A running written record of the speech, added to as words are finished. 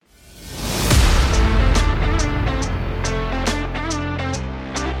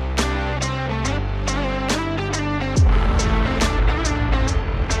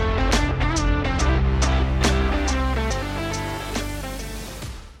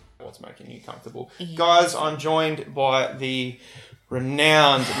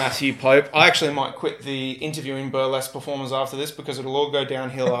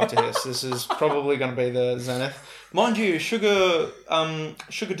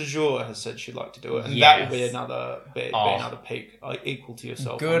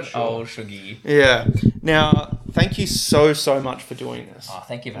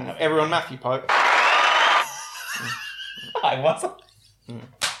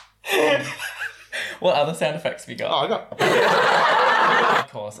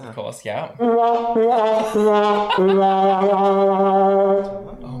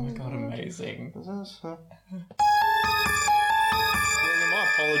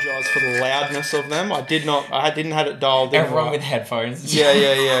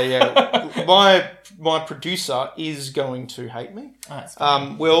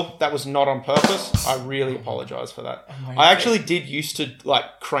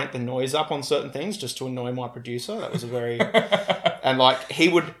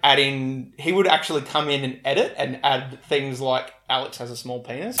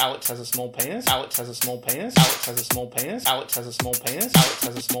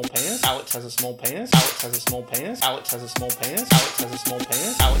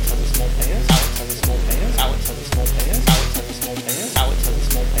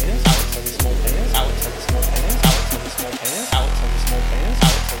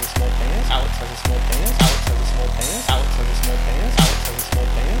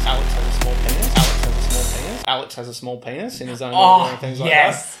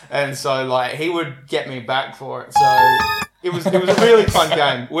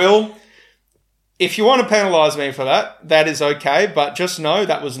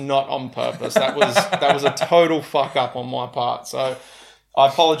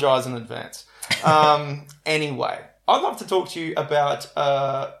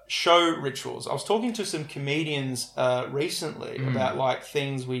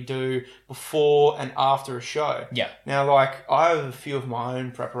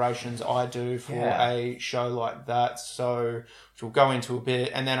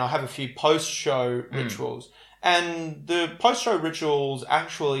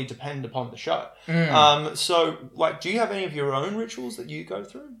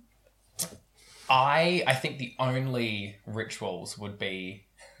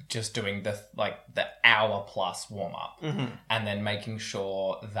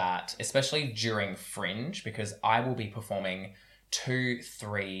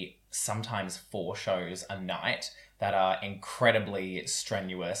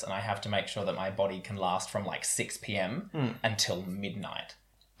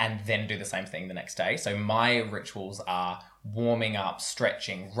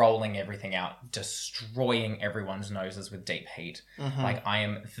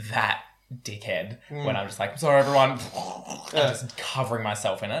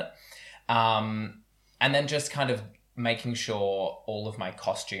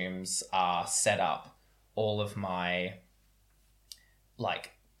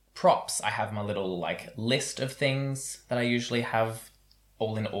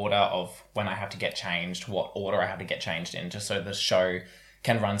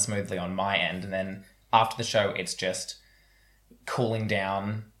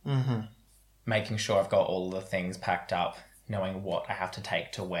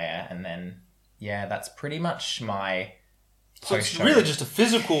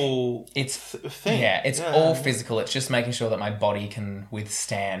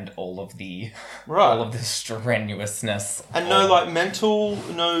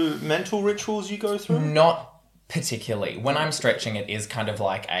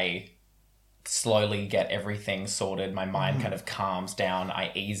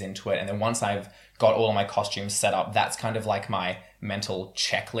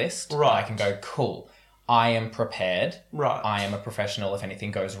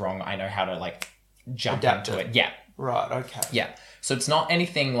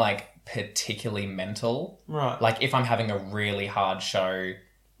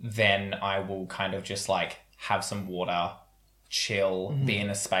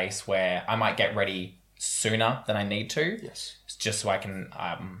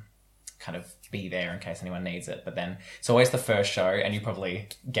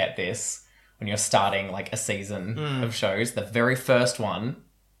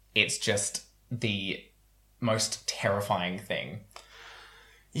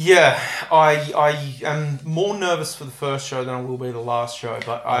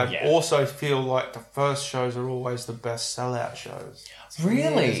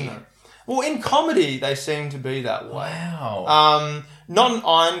not an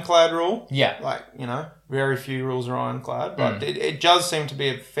ironclad rule. Yeah. Like, very few rules are ironclad, but it does seem to be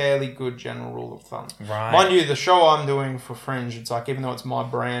a fairly good general rule of thumb. Right. Mind you, the show I'm doing for Fringe, it's like, even though it's my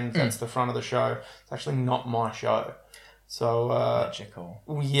brand that's the front of the show, it's actually not my show. So, magical.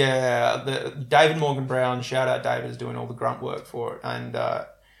 Yeah, David Morgan Brown, shout out David, is doing all the grunt work for it. And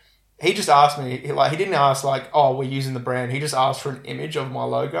he just asked me, he didn't ask like, oh, we're using the brand. He just asked for an image of my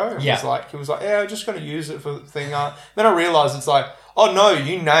logo. And he was like, yeah, I'm just going to use it for the thing. Then I realized it's like, oh no,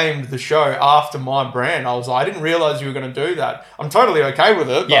 you named the show after my brand. I was like, I didn't realize you were going to do that. I'm totally okay with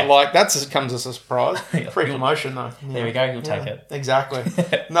it, but like that comes as a surprise. Free promotion though. There we go. You'll take it. Exactly.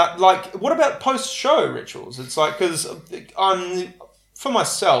 Now, like, what about post-show rituals? It's like, because for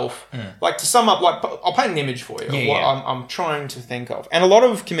myself, like, to sum up, like, I'll paint an image for you of what I'm trying to think of. And a lot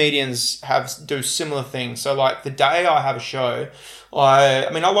of comedians do similar things. So like the day I have a show, I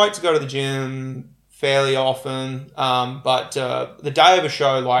like to go to the gym fairly often, but the day of a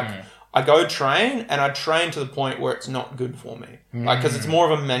show, like, I go train, and I train to the point where it's not good for me, like, because it's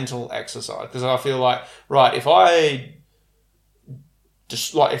more of a mental exercise. Because I feel like, right, if I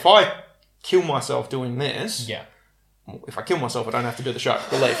kill myself doing this, if I kill myself, I don't have to do the show,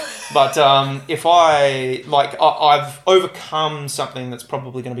 believe. But if I've overcome something that's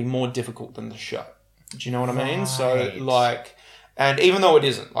probably going to be more difficult than the show. Do you know what I mean? So like. And even though it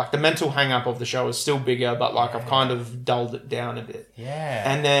isn't, like, the mental hang-up of the show is still bigger, but, like, I've kind of dulled it down a bit. Yeah.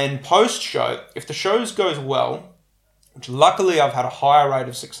 And then post-show, if the show goes well, which luckily I've had a higher rate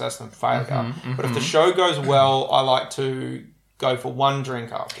of success than failure, but if the show goes well, I like to go for one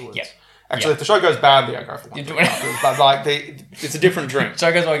drink afterwards. Yeah. Actually, if the show goes badly, I go for one drink afterwards. But, like, it's a different drink.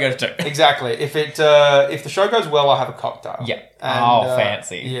 Show goes well, you go to two. Exactly. If the show goes well, I have a cocktail. Yeah. And,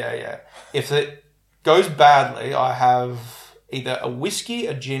 fancy. Yeah. If it goes badly, I have either a whiskey,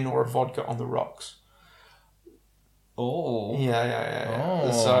 a gin, or a vodka on the rocks. Oh. Yeah.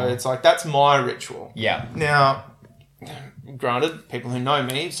 Oh. So it's like, that's my ritual. Yeah. Now, granted, people who know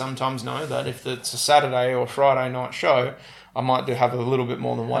me sometimes know that if it's a Saturday or Friday night show, I might have a little bit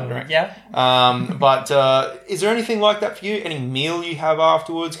more than one drink. Yeah. But is there anything like that for you? Any meal you have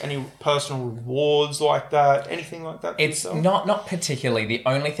afterwards? Any personal rewards like that? Anything like that? It's not particularly. The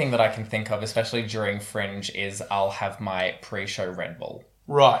only thing that I can think of, especially during Fringe, is I'll have my pre-show Red Bull.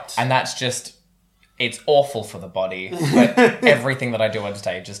 Right. And that's just, it's awful for the body, but everything that I do on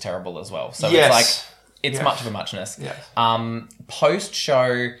stage is terrible as well. So it's like, it's much of a muchness. Yes.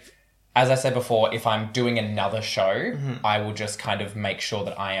 Post-show, as I said before, if I'm doing another show, I will just kind of make sure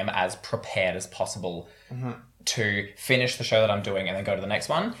that I am as prepared as possible to finish the show that I'm doing and then go to the next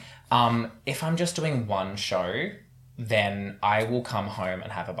one. If I'm just doing one show, then I will come home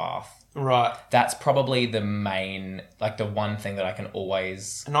and have a bath. Right. That's probably the main, like, the one thing that I can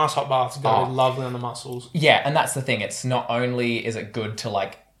always... A nice hot bath's going to be lovely on the muscles. Yeah, and that's the thing. It's not only is it good to,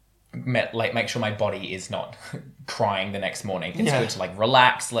 like make sure my body is not crying the next morning. It's good to, like,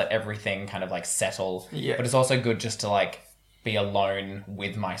 relax, let everything kind of, like, settle. Yeah. But it's also good just to, like, be alone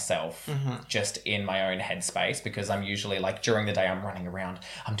with myself, just in my own headspace, because I'm usually, like, during the day I'm running around,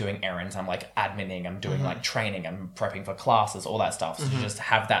 I'm doing errands, I'm, like, adminning, I'm doing, like, training, I'm prepping for classes, all that stuff. So to just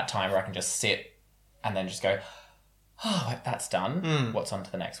have that time where I can just sit and then just go, oh, like, that's done. What's on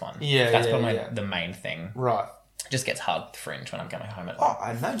to the next one? Yeah, That's probably the main thing. Right. Just gets hard with Fringe when I'm coming home at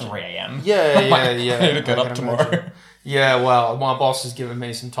I imagine. 3 a.m. Yeah. I need to get up tomorrow. Yeah, well, my boss has given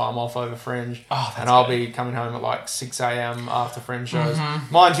me some time off over Fringe. And I'll be coming home at like 6 a.m. after Fringe shows.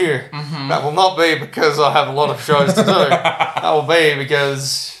 Mind you, that will not be because I have a lot of shows to do. That will be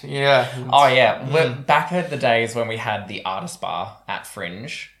because, Oh, yeah. We're back at the days when we had the artist bar at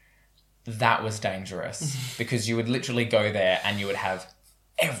Fringe. That was dangerous because you would literally go there and you would have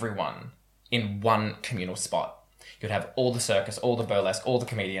everyone in one communal spot. You'd have all the circus, all the burlesque, all the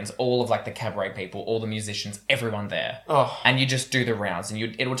comedians, all of, like, the cabaret people, all the musicians, everyone there. Oh. And you just do the rounds, and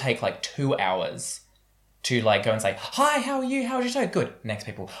it will take, like, 2 hours to, like, go and say, hi, how are you? How was your show? Good. Next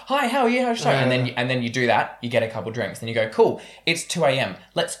people. Hi, how are you? How was your show? And then you do that, you get a couple drinks, then you go, cool, it's 2 a.m.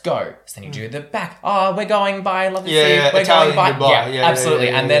 Let's go. So then you do the back. Oh, we're going by, love to see you. We're Italian going by. goodbye. Yeah, absolutely.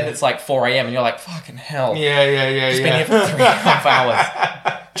 And then it's like 4 a.m. and you're like, fucking hell. Just been here for 3.5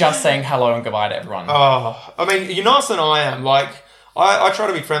 hours. Just saying hello and goodbye to everyone. Oh, I mean, you're nicer than I am. Like, I try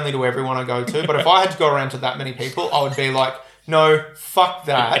to be friendly to everyone I go to, but if I had to go around to that many people, I would be like, no, fuck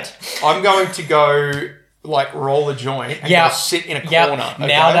that. I'm going to go, like, roll a joint and just sit in a corner. Okay?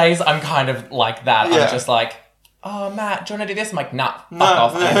 Nowadays, I'm kind of like that. I'm just like, oh, Matt, do you want to do this? I'm like, nah, fuck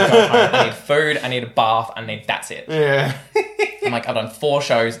off. I need to go home. I need food. I need a bath. That's it. Yeah. I'm like, I've done 4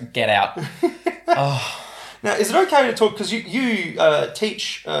 shows. Get out. Oh. Now, is it okay to talk, because you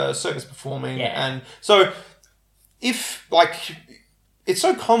teach circus performing, and so if, like, it's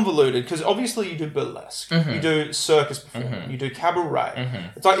so convoluted because obviously you do burlesque, you do circus performing, you do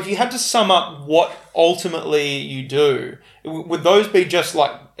cabaret. It's like if you had to sum up what ultimately you do, would those be just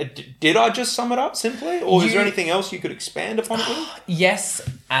like, did I just sum it up simply? Or is there anything else you could expand upon it with? Yes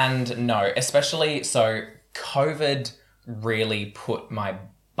and no. Especially, so COVID really put my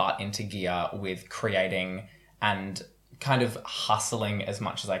butt into gear with creating and kind of hustling as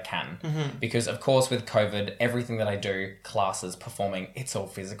much as I can. Because of course with COVID, everything that I do, classes, performing, it's all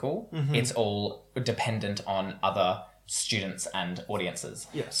physical. It's all dependent on other students and audiences.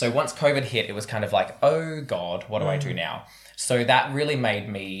 Yes. So once COVID hit, it was kind of like, oh God, what do I do now? So that really made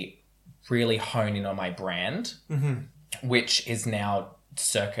me really hone in on my brand, which is now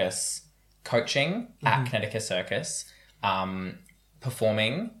circus coaching at Connecticut Circus,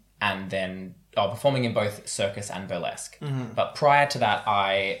 performing, and then performing in both circus and burlesque. But prior to that,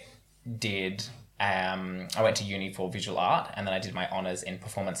 I did, I went to uni for visual art, and then I did my honours in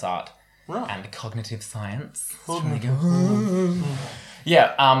performance art and cognitive science.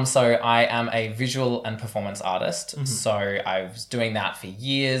 Yeah, so I am a visual and performance artist. So I was doing that for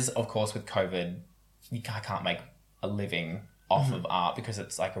years. Of course, with COVID, I can't make a living off of art because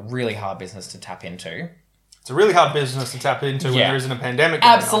it's like a really hard business to tap into. It's a really hard business to tap into when there isn't a pandemic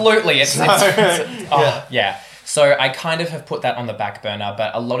going Absolutely. on. Yeah. So I kind of have put that on the back burner,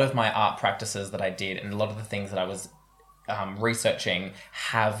 but a lot of my art practices that I did and a lot of the things that I was researching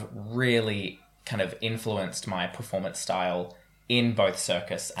have really kind of influenced my performance style in both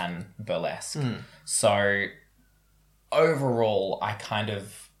circus and burlesque. So overall, I kind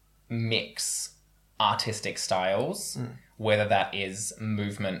of mix artistic styles, whether that is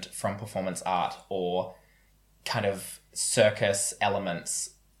movement from performance art or kind of circus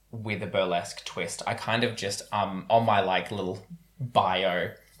elements with a burlesque twist. I kind of just, on my like little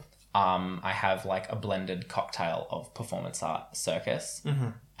bio, I have like a blended cocktail of performance art circus.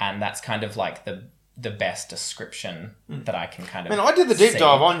 And that's kind of like the best description that I can kind of I did the deep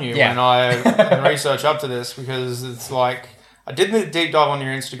dive on you when I researched up to this, because it's like, I did the deep dive on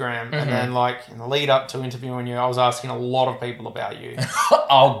your Instagram, and then like in the lead up to interviewing you, I was asking a lot of people about you.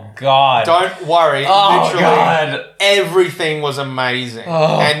 Oh God. Don't worry. Oh literally, God. Everything was amazing.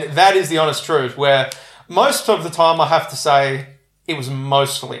 And that is the honest truth, where most of the time I have to say it was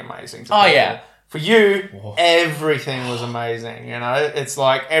mostly amazing. To people. For you, everything was amazing. You know, it's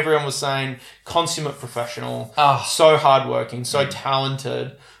like everyone was saying consummate professional, so hardworking, so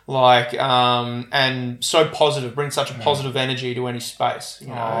talented, like, and so positive, brings such a positive energy to any space, you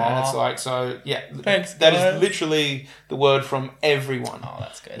know, and it's like, so yeah, Thanks, that is literally the word from everyone. Oh,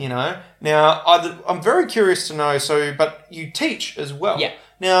 that's good. You know, now I'm very curious to know, so, but you teach as well. Yeah.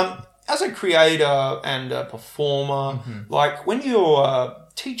 Now, as a creator and a performer, like when you're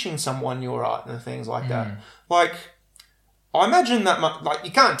teaching someone your art and things like that, like I imagine that like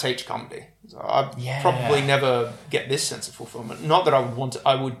you can't teach comedy. So I probably never get this sense of fulfillment. Not that I would want to,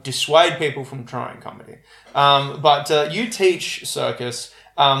 I would dissuade people from trying comedy. But you teach circus.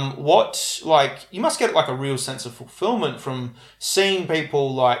 What, like, you must get like a real sense of fulfillment from seeing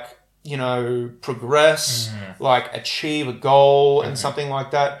people like, you know, progress, like achieve a goal and something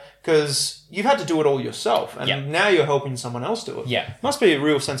like that. Because you've had to do it all yourself, and now you're helping someone else do it. Yeah. Must be a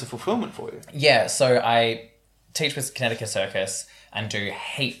real sense of fulfillment for you. Yeah, so I teach with Connecticut Circus and do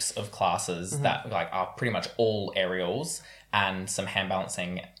heaps of classes that like are pretty much all aerials and some hand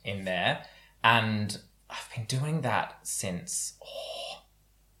balancing in there. And I've been doing that since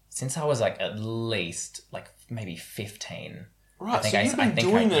I was like at least like maybe 15. Right, so you've been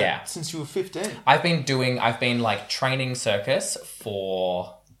doing it since you were 15. I've been like training circus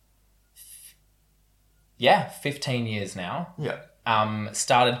for 15 years now. Yeah.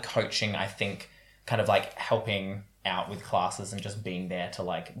 Started coaching, I think, kind of like helping out with classes and just being there to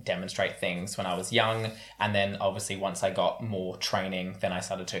like demonstrate things when I was young. And then obviously once I got more training, then I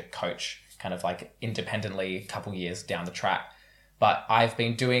started to coach kind of like independently a couple years down the track. But I've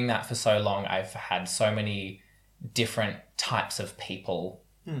been doing that for so long. I've had so many different types of people,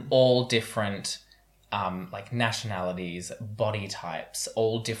 all different like nationalities, body types,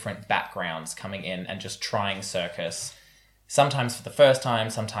 all different backgrounds coming in and just trying circus. Sometimes for the first time,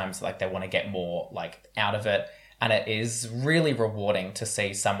 sometimes like they want to get more like out of it. And it is really rewarding to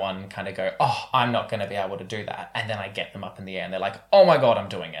see someone kind of go, oh, I'm not going to be able to do that. And then I get them up in the air and they're like, oh my God, I'm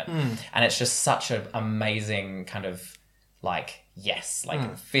doing it. And it's just such an amazing kind of like, yes,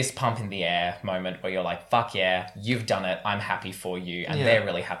 like fist pump in the air moment where you're like, fuck yeah, you've done it. I'm happy for you. And they're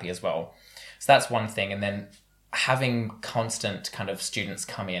really happy as well. So that's one thing. And then having constant kind of students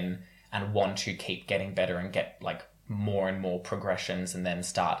come in and want to keep getting better and get like more and more progressions and then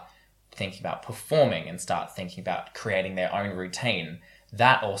start thinking about performing and start thinking about creating their own routine,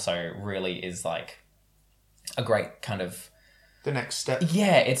 that also really is like a great kind of the next step.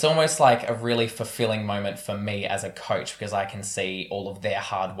 Yeah, it's almost like a really fulfilling moment for me as a coach, because I can see all of their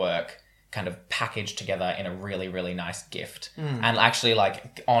hard work kind of packaged together in a really, really nice gift. And actually,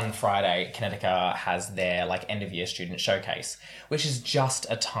 like, on Friday, Kinetica has their like end of year student showcase, which is just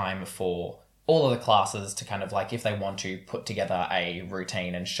a time for all of the classes to kind of like, if they want to put together a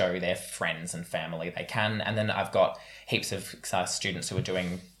routine and show their friends and family, they can. And then I've got heaps of students who are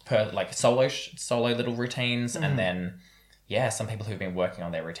doing solo little routines, and then some people who've been working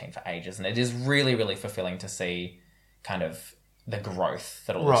on their routine for ages. And it is really, really fulfilling to see kind of the growth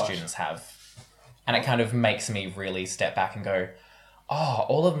that all the students have. And it kind of makes me really step back and go, oh,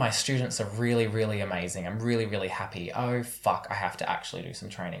 all of my students are really, really amazing. I'm really, really happy. Oh, fuck, I have to actually do some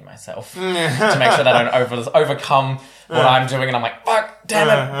training myself to make sure that I don't overcome what I'm doing. And I'm like, fuck, damn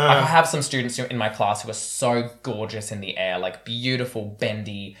it. I have some students in my class who are so gorgeous in the air, like beautiful,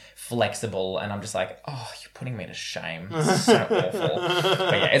 bendy, flexible. And I'm just like, oh, you're putting me to shame. It's so awful.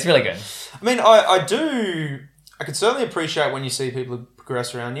 But yeah, it's really good. I mean, I can certainly appreciate when you see people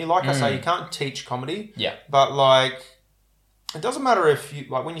progress around you. Like I say, you can't teach comedy. Yeah. But like, it doesn't matter if you,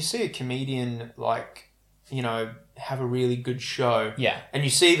 like, when you see a comedian, like, you know, have a really good show. Yeah. And you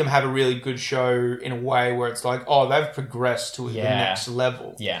see them have a really good show in a way where it's like, oh, they've progressed to the next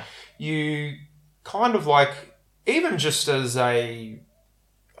level. Yeah. You kind of like, even just as a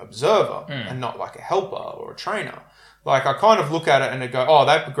observer and not like a helper or a trainer, like, I kind of look at it and I go, oh,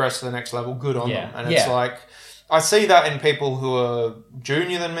 they've progressed to the next level. Good on them. And it's like, I see that in people who are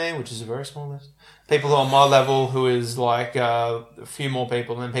junior than me, which is a very small list. People who are on my level, who is like a few more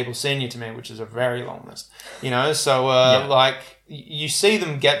people, and then people senior to me, which is a very long list. You know, so like, you see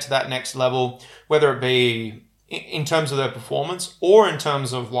them get to that next level, whether it be in terms of their performance or in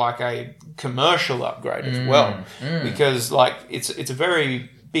terms of like a commercial upgrade as well, because like it's a very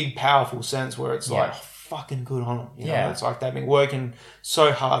big, powerful sense where it's like, fucking good on them. You know? It's like they've been working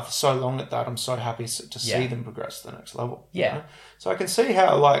so hard for so long at that. I'm so happy to see them progress to the next level. You know? So I can see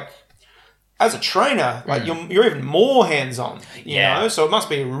how, like, as a trainer, like you're even more hands-on, you know? So it must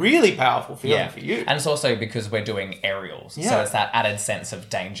be a really powerful feeling for you. And it's also because we're doing aerials. So it's that added sense of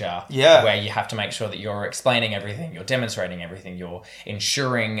danger where you have to make sure that you're explaining everything, you're demonstrating everything, you're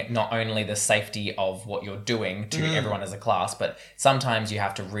ensuring not only the safety of what you're doing to everyone as a class, but sometimes you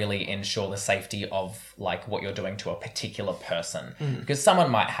have to really ensure the safety of like what you're doing to a particular person. Because someone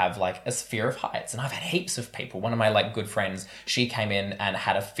might have like a fear of heights. And I've had heaps of people. One of my like good friends, she came in and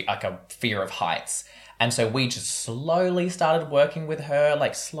had a fear of heights, and so we just slowly started working with her,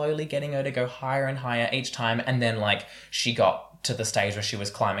 like slowly getting her to go higher and higher each time, and then like she got to the stage where she was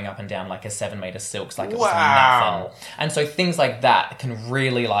climbing up and down like a 7-meter silks, like it was nothing. And so things like that can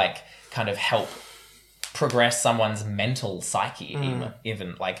really like kind of help progress someone's mental psyche.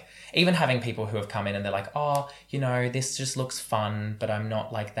 Even having people who have come in and they're like, oh, you know, this just looks fun, but I'm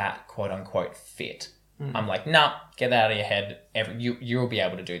not like that quote unquote fit. I'm like, nah, get that out of your head. You'll be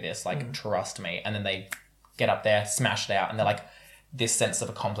able to do this. Like, trust me. And then they get up there, smash it out, and they're like, this sense of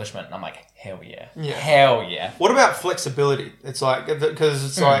accomplishment. And I'm like, hell yeah. Hell yeah. What about flexibility? It's like, because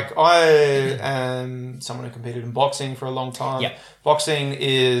it's like, I am someone who competed in boxing for a long time. Yeah. Boxing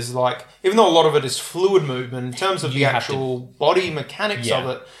is like, even though a lot of it is fluid movement, in terms of the actual body mechanics of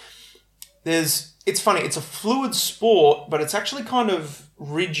it, it's funny, it's a fluid sport, but it's actually kind of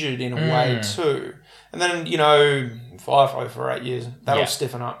rigid in a way too. And then, you know, firefight for 8 years, that'll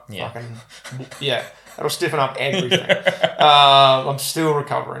stiffen up. That'll stiffen up everything. I'm still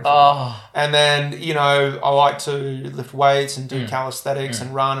recovering from it. And then, you know, I like to lift weights and do calisthenics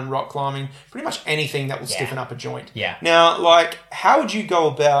and run and rock climbing. Pretty much anything that will stiffen up a joint. Now, like, how would you go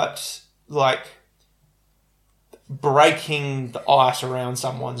about, like, breaking the ice around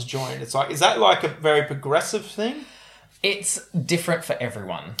someone's joint? It's like, is that like a very progressive thing? It's different for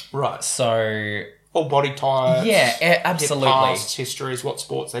everyone. Right. So... Or body types. Yeah, absolutely. Past histories, what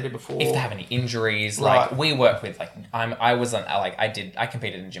sports they did before. If they have any injuries, like we work with, like I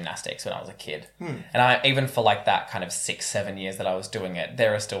competed in gymnastics when I was a kid, and even for like that kind of 6-7 years that I was doing it,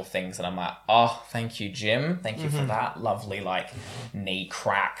 there are still things that I'm like, oh, thank you, Jim, thank you for that lovely like knee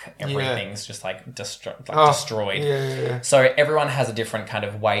crack. Everything's just like destroyed. So everyone has a different kind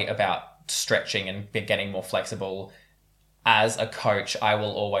of way about stretching and getting more flexible. As a coach, I will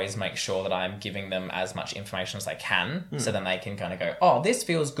always make sure that I'm giving them as much information as I can, so then they can kind of go, oh, this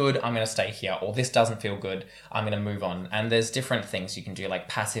feels good, I'm going to stay here, or this doesn't feel good, I'm going to move on. And there's different things you can do, like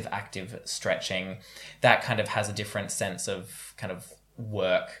passive active stretching. That kind of has a different sense of kind of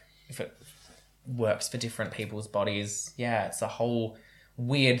work, if it works for different people's bodies. Yeah, it's a whole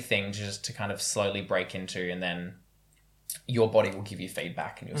weird thing just to kind of slowly break into, and then your body will give you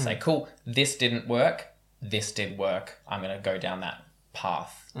feedback and you'll say, cool, this didn't work, this did work, I'm going to go down that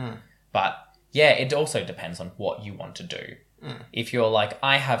path. But yeah, it also depends on what you want to do. If you're like,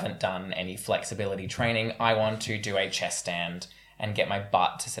 I haven't done any flexibility training, I want to do a chest stand and get my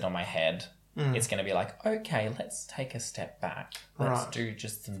butt to sit on my head, it's going to be like, okay, let's take a step back. Let's do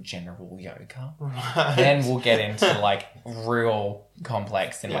just some general yoga. Then we'll get into like real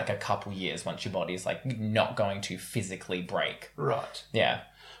complex in like a couple years once your body's like not going to physically break. Right. Yeah.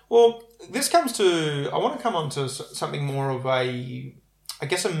 Well, this comes to, I want to come on to something more of a, I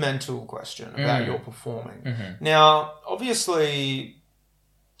guess, a mental question about your performing. Now, obviously,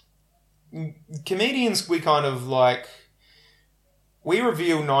 comedians, we kind of like, we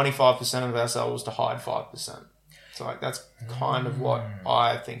reveal 95% of ourselves to hide 5%. So like that's kind of what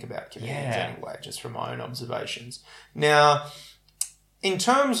I think about comedians anyway, just from my own observations. Now, in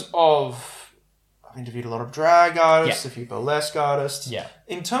terms of, I've interviewed a lot of drag artists, a few burlesque artists. Yeah.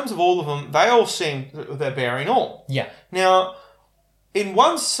 In terms of all of them, they all seem they're bearing all. Yeah. Now, in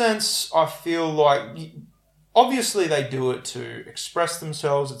one sense, I feel like obviously they do it to express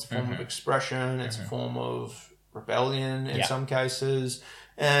themselves. It's a form of expression. It's a form of rebellion in some cases,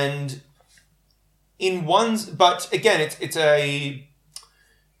 and but again, it's a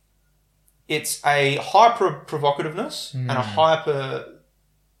hyper provocativeness and a hyper.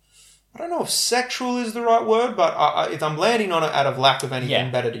 I don't know if sexual is the right word, but I'm landing on it out of lack of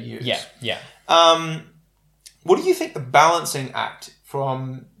anything better to use. Yeah. What do you think the balancing act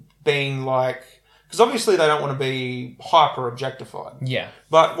from being like? Because obviously they don't want to be hyper objectified. Yeah.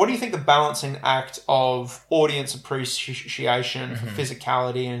 But what do you think the balancing act of audience appreciation for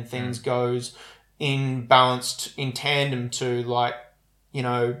physicality and things goes in balance, in tandem to like, you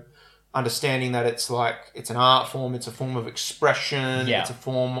know, understanding that it's like, it's an art form, it's a form of expression, it's a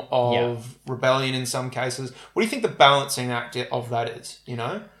form of rebellion in some cases. What do you think the balancing act of that is, you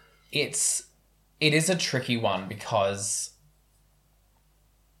know? It is a tricky one because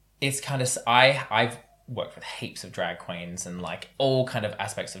it's kind of, I've worked with heaps of drag queens and like all kind of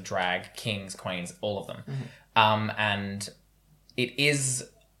aspects of drag, kings, queens, all of them. And it is,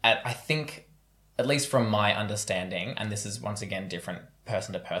 I think, at least from my understanding, and this is once again different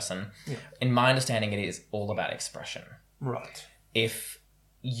person to person, in my understanding, it is all about expression. Right. If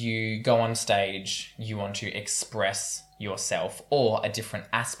you go on stage, you want to express yourself or a different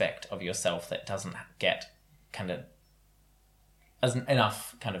aspect of yourself that doesn't get kind of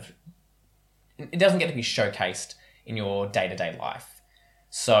enough kind of, it doesn't get to be showcased in your day-to-day life.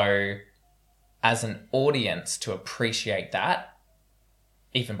 So as an audience, to appreciate that,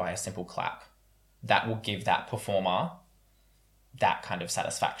 even by a simple clap, that will give that performer that kind of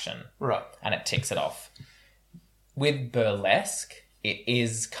satisfaction. Right. And it ticks it off. With burlesque, it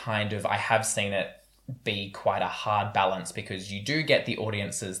is kind of, I have seen it be quite a hard balance because you do get the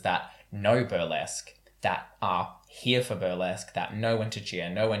audiences that know burlesque, that are here for burlesque, that know when to cheer,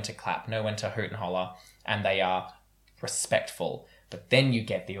 know when to clap, know when to hoot and holler, and they are respectful. But then you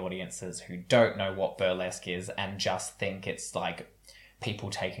get the audiences who don't know what burlesque is and just think it's like people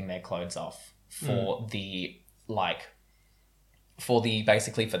taking their clothes off for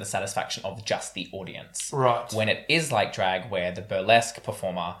basically for the satisfaction of just the audience. Right. When it is like drag, where the burlesque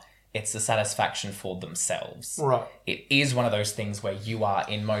performer, it's the satisfaction for themselves. Right. It is one of those things where you are,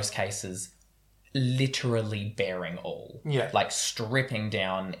 in most cases, literally bearing all. Yeah. Like stripping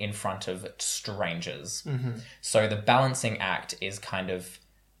down in front of strangers. So the balancing act is kind of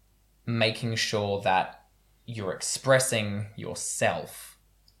making sure that you're expressing yourself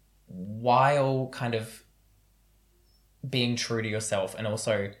while kind of being true to yourself, and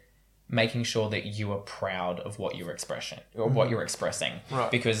also making sure that you are proud of what you're expressing or what you're expressing. Right.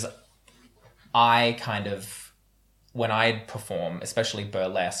 Because I kind of, when I perform, especially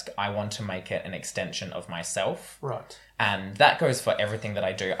burlesque, I want to make it an extension of myself. Right. And that goes for everything that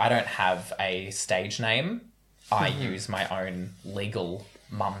I do. I don't have a stage name. I use my own legal,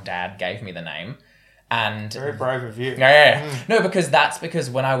 mum, dad gave me the name. And very brave of you. Yeah. No, because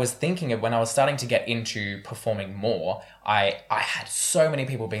when I was when I was starting to get into performing more, I had so many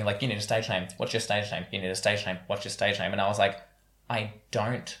people being like, you need a stage name. What's your stage name? You need a stage name. What's your stage name? And I was like, I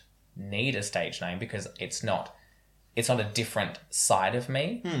don't need a stage name because it's not a different side of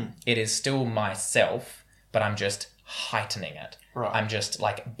me. It is still myself, but I'm just heightening it. Right. I'm just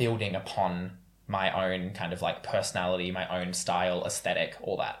like building upon my own kind of like personality, my own style, aesthetic,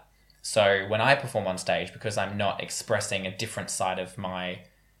 all that. So when I perform on stage, because I'm not expressing a different side of my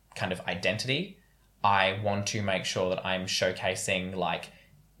kind of identity, I want to make sure that I'm showcasing like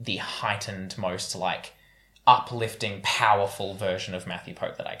the heightened, most like uplifting, powerful version of Matthew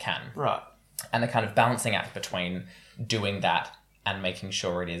Pope that I can. Right. And the kind of balancing act between doing that and making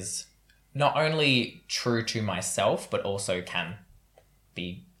sure it is not only true to myself, but also can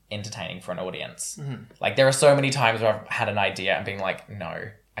be entertaining for an audience. Mm-hmm. Like, there are so many times where I've had an idea and being like, no,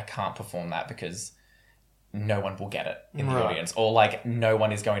 I can't perform that because no one will get it in the audience. Or, like, no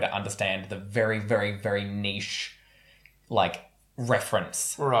one is going to understand the very, very, very niche, like,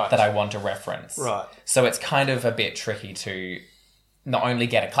 reference that I want to reference. Right. So it's kind of a bit tricky to not only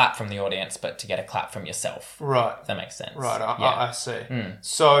get a clap from the audience, but to get a clap from yourself. Right. If that makes sense. Right. I see.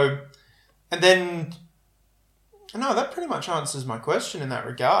 So, and then, no, that pretty much answers my question in that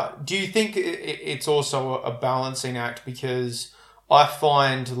regard. Do you think it's also a balancing act? Because I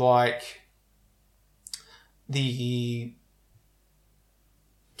find, like, the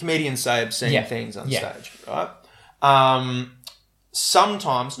comedians say obscene things on stage, right?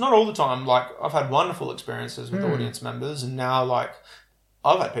 Sometimes, not all the time, like, I've had wonderful experiences with audience members, and now, like,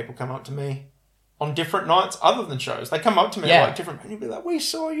 I've had people come up to me on different nights other than shows. They come up to me like different, and you'll be like, we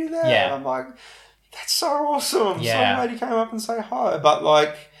saw you there. And I'm like, that's so awesome. So glad you came up and say hi. But,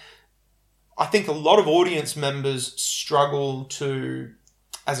 like, I think a lot of audience members struggle to,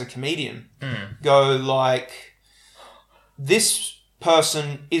 as a comedian, go like, this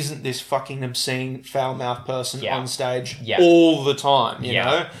person isn't this fucking obscene, foul-mouthed person on stage all the time, you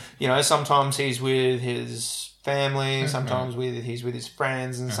know? You know, sometimes he's with his family, sometimes he's with his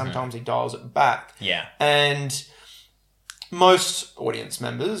friends, and sometimes he dials it back. Yeah. And most audience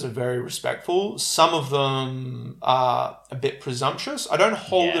members are very respectful. Some of them are a bit presumptuous. I don't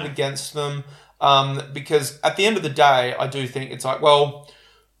hold it against them because at the end of the day, I do think it's like, well,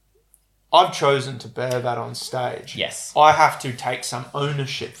 I've chosen to bear that on stage. Yes. I have to take some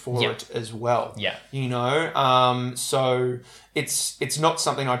ownership for it as well. Yeah. You know? So it's not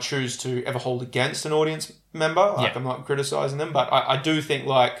something I choose to ever hold against an audience member. Like, I'm not criticizing them, but I do think,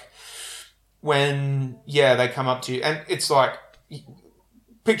 like, when, they come up to you, and it's like,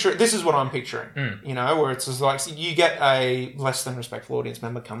 this is what I'm picturing, you know, where it's just like, so you get a less than respectful audience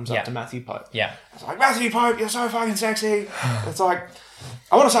member comes up to Matthew Pope. Yeah. It's like, Matthew Pope, you're so fucking sexy. It's like,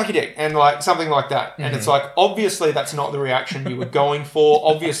 I want to suck your dick, and, like, something like that. And it's like, obviously that's not the reaction you were going for.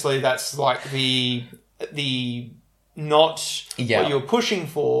 Obviously that's, like, the not what you were pushing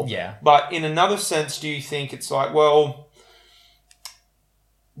for. Yeah. But in another sense, do you think it's like, well,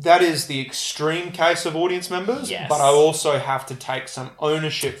 that is the extreme case of audience members, but I also have to take some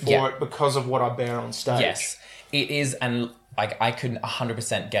ownership for it because of what I bear on stage. Yes, it is, and, like, I can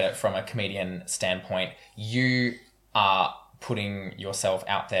 100% get it from a comedian standpoint. You are putting yourself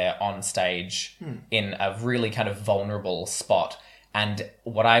out there on stage in a really kind of vulnerable spot. And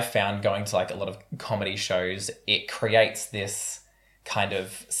what I've found going to, like, a lot of comedy shows, it creates this kind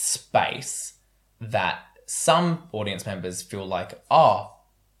of space that some audience members feel like, oh,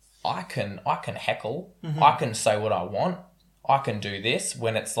 I can heckle, I can say what I want, I can do this,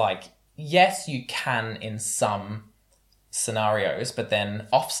 when it's like, yes, you can in some scenarios, but then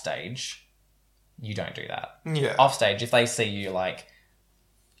off stage, you don't do that. Yeah. Off stage, if they see you like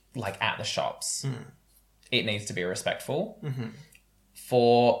at the shops, it needs to be respectful.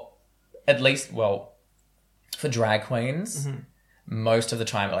 For at least, well, for drag queens, most of the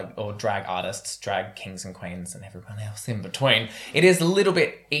time, like, or drag artists, drag kings and queens, and everyone else in between, it is a little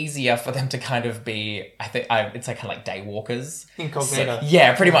bit easier for them to kind of be, I think, it's like kind of like day walkers. Incognito. So,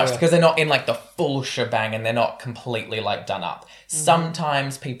 yeah, pretty much, because they're not in, like, the full shebang and they're not completely, like, done up.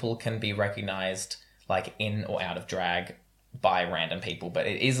 Sometimes people can be recognized, like, in or out of drag by random people, but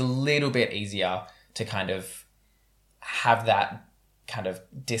it is a little bit easier to kind of have that kind of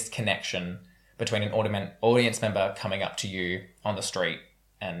disconnection between an audience member coming up to you on the street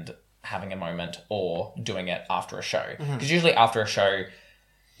and having a moment, or doing it after a show. Because usually after a show,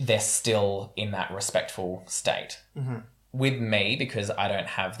 they're still in that respectful state. With me, because I don't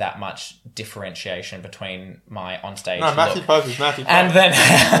have that much differentiation between my onstage look. Matthew Pope is Matthew Pope. And then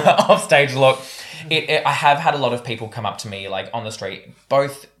offstage look. I have had a lot of people come up to me, like, on the street,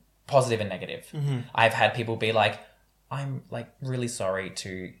 both positive and negative. I've had people be like, I'm, like, really sorry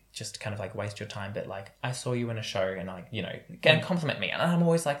to just kind of, like, waste your time, but, like, I saw you in a show, and, like, you know, and compliment me. And I'm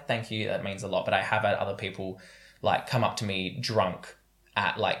always like, thank you, that means a lot. But I have had other people, like, come up to me drunk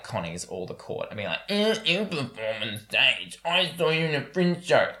at, like, Connie's or the Court and be like, you perform on stage, I saw you in a Fringe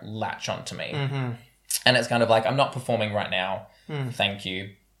show. Latch onto me. And it's kind of like, I'm not performing right now. Thank you.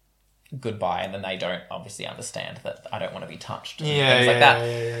 Goodbye. And then they don't obviously understand that I don't want to be touched. And things like that.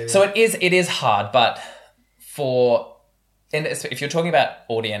 Yeah. So it is hard, but if you're talking about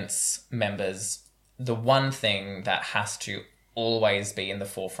audience members, the one thing that has to always be in the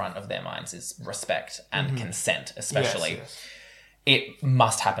forefront of their minds is respect and consent, especially. Yes. It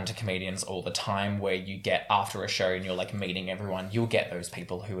must happen to comedians all the time where you get after a show and you're like meeting everyone. You'll get those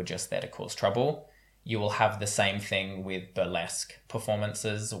people who are just there to cause trouble. You will have the same thing with burlesque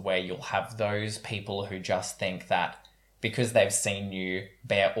performances where you'll have those people who just think that because they've seen you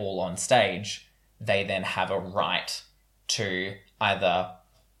bare all on stage, they then have a right to either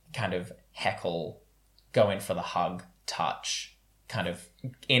kind of heckle, go in for the hug, touch, kind of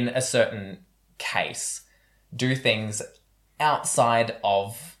in a certain case, do things outside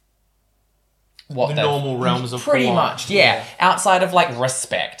of what the normal realms of pretty polite. much, yeah, outside of like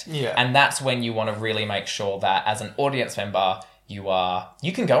respect. Yeah. And that's when you want to really make sure that as an audience member, you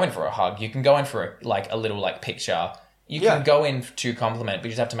can go in for a hug, you can go in for a little like picture, you can go in to compliment, but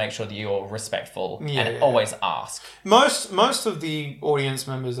you just have to make sure that you're respectful and always ask. Most of the audience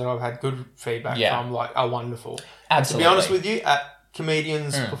members that I've had good feedback from are wonderful. Absolutely. To be honest with you, at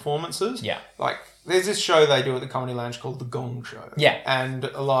comedians' performances, like there's this show they do at the Comedy Lounge called The Gong Show. Yeah.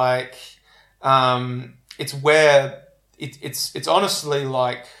 And like it's where it's honestly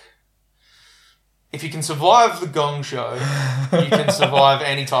like if you can survive the Gong Show, you can survive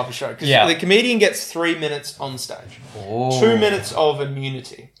any type of show. Because the comedian gets 3 minutes on stage. Ooh. 2 minutes of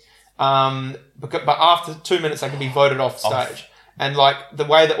immunity. But after 2 minutes, they can be voted off stage. And like the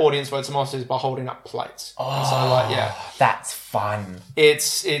way the audience votes them off is by holding up plates. Oh, so that's fun.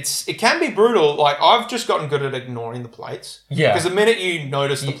 It can be brutal. Like I've just gotten good at ignoring the plates. Yeah. Because the minute you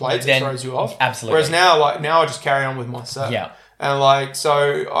notice the plates, it throws you off. Absolutely. Whereas now I just carry on with my set. Yeah. And like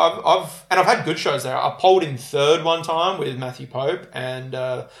so, I've had good shows there. I polled in third one time with Matthew Pope and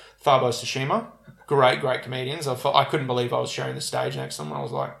Thabo Tsushima. Great comedians. I couldn't believe I was sharing the stage next to them. I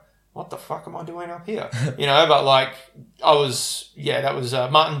was like, what the fuck am I doing up here? But like that was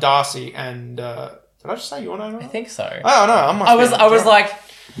Martin Darcy and did I just say your name? Right? I think so. Oh no, I was like,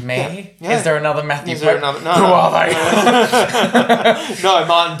 me? Yeah. Is there another Matthew? Is there another? No, Who are they? No,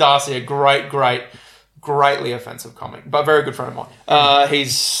 Martin Darcy, a greatly offensive comic, but very good friend of mine.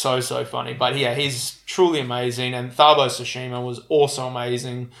 He's so funny, but yeah, he's truly amazing. And Thabo Tsushima was also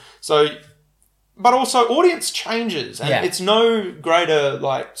amazing. So, but also audience changes, and it's no greater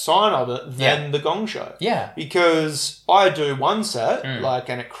like sign of it than the Gong Show. Yeah, because I do one set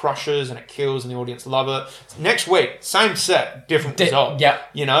and it crushes and it kills, and the audience love it. Next week, same set, different result.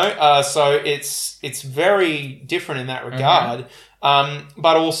 Yeah, so it's very different in that regard.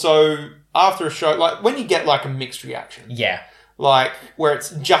 But also after a show, like when you get like a mixed reaction. Yeah. Like where it's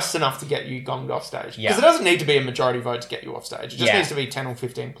just enough to get you gonged off stage. Because it doesn't need to be a majority vote to get you off stage. It just needs to be 10 or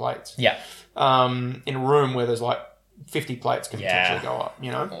 15 plates. Yeah. In a room where there's like 50 plates can potentially go up,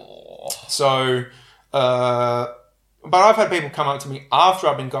 So, but I've had people come up to me after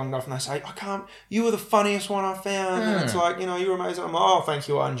I've been gonged off and they say, you were the funniest one I found. And it's like, you were amazing. I'm like, oh, thank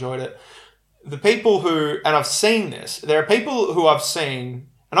you. I enjoyed it. The people and I've seen this, there are people who I've seen,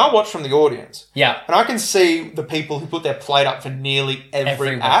 and I watch from the audience. Yeah. And I can see the people who put their plate up for nearly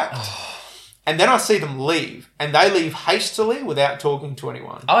every act. And then I see them leave. And they leave hastily without talking to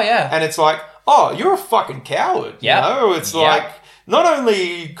anyone. Oh, yeah. And it's like, oh, you're a fucking coward. Yeah. It's like, not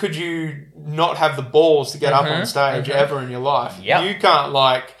only could you not have the balls to get up on stage ever in your life, you can't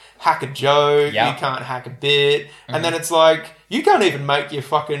like hack a joke, you can't hack a bit. And then it's like, you can't even make your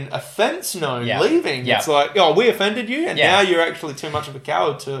fucking offense known leaving. It's like, oh, we offended you, and now you're actually too much of a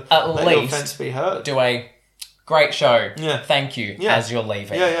coward to let your offense be heard. Do a great show. Thank you as you're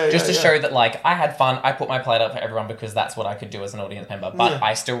leaving. Just to show that, like, I had fun. I put my plate up for everyone because that's what I could do as an audience member. But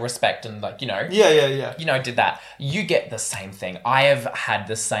I still respect and, like, did that. You get the same thing. I have had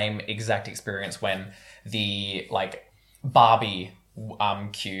the same exact experience when the, like, Barbie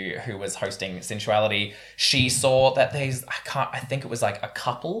Q, who was hosting Sensuality, she saw that I think it was like a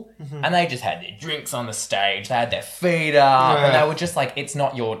couple, and they just had their drinks on the stage, they had their feet up, and they were just like, it's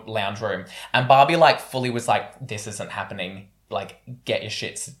not your lounge room. And Barbie like fully was like, this isn't happening, like, get your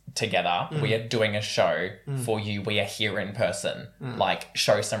shits together. We are doing a show for you. We are here in person. Like,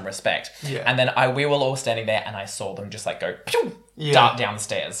 show some respect. And then we were all standing there, and I saw them just like go pew, dart down the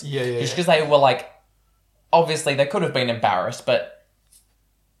stairs. Just because they were like, obviously they could have been embarrassed, but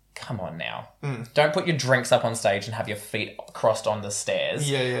come on now. Don't put your drinks up on stage and have your feet crossed on the stairs.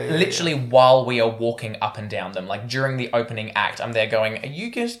 Literally while we are walking up and down them. Like during the opening act, I'm there going, are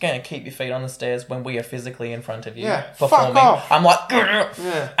you just going to keep your feet on the stairs when we are physically in front of you performing? Fuck off. I'm like,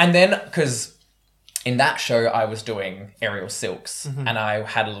 and then, because in that show I was doing aerial silks and I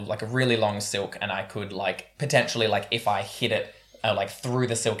had like a really long silk, and I could like potentially, like if I hit it like threw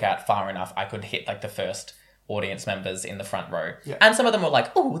the silk out far enough, I could hit like the first audience members in the front row. Yeah. And some of them were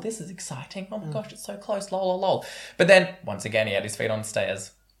like, oh, this is exciting. Oh my gosh, it's so close. Lol, lol, lol. But then, once again, he had his feet on the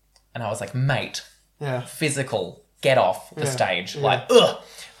stairs. And I was like, mate, physical, get off the stage. Yeah. Like, ugh.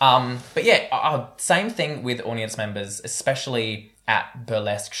 But yeah, same thing with audience members, especially at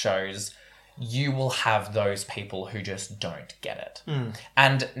burlesque shows. You will have those people who just don't get it.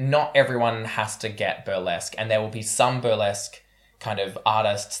 And not everyone has to get burlesque. And there will be some burlesque kind of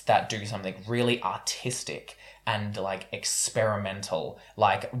artists that do something really artistic and like experimental.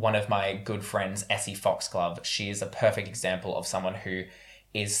 Like one of my good friends, Essie Foxglove, she is a perfect example of someone who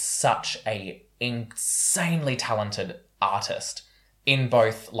is such a insanely talented artist in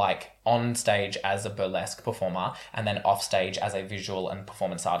both like on stage as a burlesque performer and then off stage as a visual and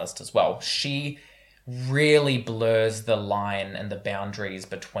performance artist as well. She really blurs the line and the boundaries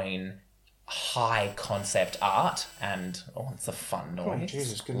between high concept art and it's a fun noise. Oh,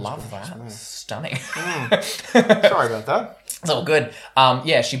 Jesus, goodness love gracious that. me. Stunning. Sorry about that. It's all good.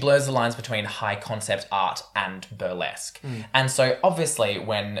 She blurs the lines between high concept art and burlesque. And so obviously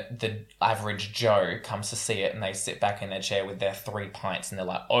when the average Joe comes to see it and they sit back in their chair with their 3 pints and they're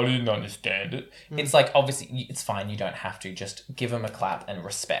like, I didn't understand it. It's like, obviously it's fine. You don't have to. Just give them a clap and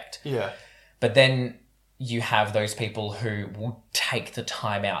respect. Yeah. But then you have those people who will take the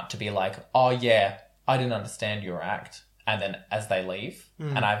time out to be like, oh yeah, I didn't understand your act. And then as they leave,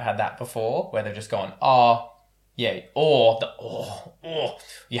 and I've had that before where they've just gone, oh yeah, or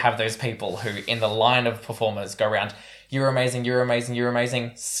you have those people who in the line of performers go around, you're amazing, you're amazing, you're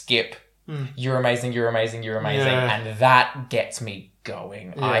amazing, skip, you're amazing, you're amazing, you're amazing. Yeah. And that gets me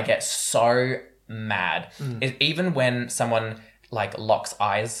going. Yeah. I get so mad. Even when someone like locks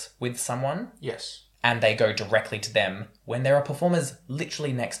eyes with someone, Yes. and they go directly to them when there are performers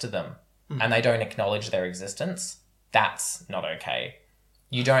literally next to them and they don't acknowledge their existence, that's not okay.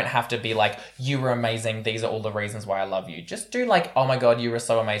 You don't have to be like, you were amazing, these are all the reasons why I love you. Just do like, oh my God, you were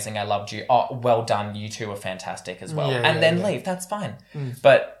so amazing, I loved you. Oh, well done, you two are fantastic as well. Then leave, that's fine.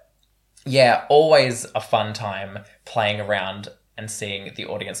 But yeah, always a fun time playing around and seeing the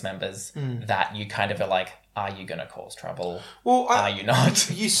audience members that you kind of are like, are you going to cause trouble? Well, are you not?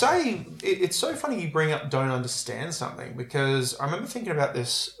 You say, it's so funny you bring up don't understand something, because I remember talking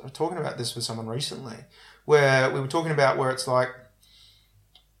about this with someone recently, where we were talking about where it's like,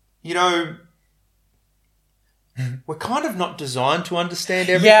 you know, we're kind of not designed to understand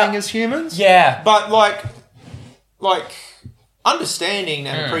everything as humans. Yeah. But like understanding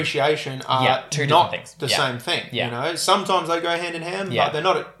and appreciation are two not different things. the same thing. Yeah. You know, sometimes they go hand in hand, but they're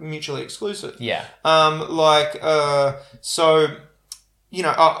not mutually exclusive. Yeah. So, you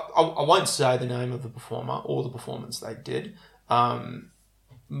know, I won't say the name of the performer or the performance they did,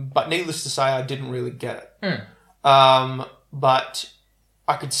 but needless to say, I didn't really get it. But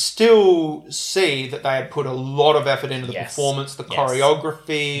I could still see that they had put a lot of effort into the performance, the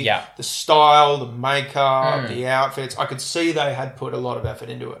choreography, the style, the makeup, the outfits. I could see they had put a lot of effort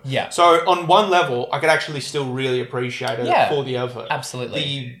into it. Yeah. So on one level, I could actually still really appreciate it for the effort. Absolutely.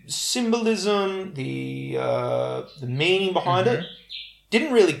 The symbolism, the meaning behind it,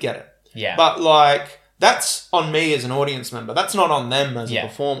 didn't really get it. Yeah. But like, that's on me as an audience member. That's not on them as a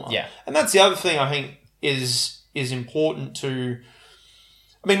performer. Yeah. And that's the other thing I think is important to...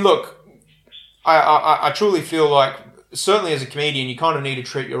 I mean, look, I truly feel like, certainly as a comedian, you kind of need to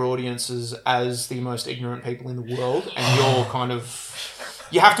treat your audiences as the most ignorant people in the world, and you're kind of...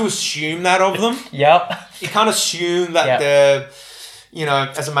 You have to assume that of them. Yep. You can't assume that they're, you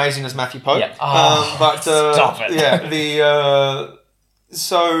know, as amazing as Matthew Pope. Yep. Stop it. Yeah,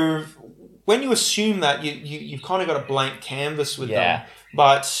 so when you assume that, you've kind of got a blank canvas with them.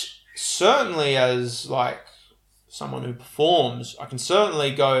 But certainly as, like, someone who performs, I can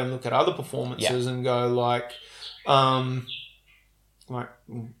certainly go and look at other performances and go like, I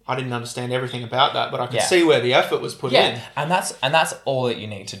didn't understand everything about that, but I can see where the effort was put in. And that's all that you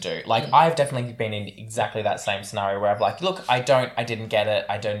need to do. Like, I've definitely been in exactly that same scenario where I'm like, look, I didn't get it.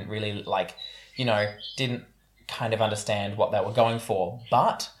 I don't really didn't kind of understand what they were going for,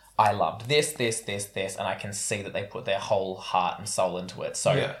 but I loved this, and I can see that they put their whole heart and soul into it.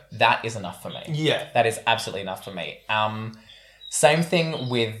 So that is enough for me. Yeah. That is absolutely enough for me. Same thing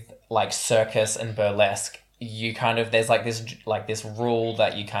with like circus and burlesque. You kind of, there's this rule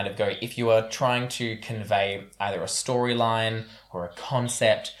that you kind of go, if you are trying to convey either a storyline or a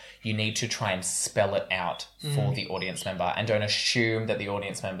concept, you need to try and spell it out for the audience member, and don't assume that the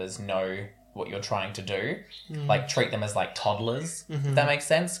audience members know what you're trying to do. Like, treat them as like toddlers, if that makes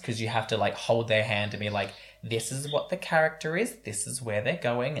sense, because you have to like hold their hand and be like, this is what the character is, this is where they're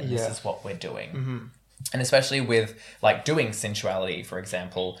going, and this is what we're doing. And especially with like doing sensuality, for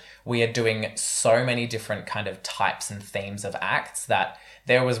example, we are doing so many different kind of types and themes of acts that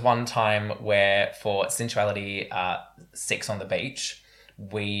there was one time where for sensuality 6 on the beach,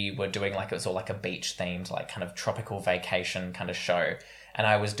 we were doing like, it was all like a beach themed, like kind of tropical vacation kind of show. And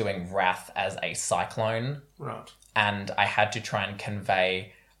I was doing Wrath as a cyclone. Right. And I had to try and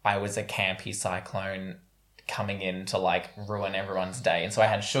convey I was a campy cyclone coming in to like ruin everyone's day. And so I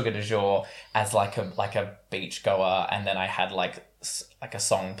had Sugar du Jour as like a beach goer, and then I had like a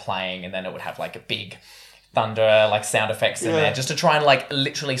song playing, and then it would have like a big thunder like sound effects in there, just to try and like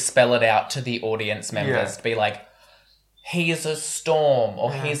literally spell it out to the audience members to be like, here's a storm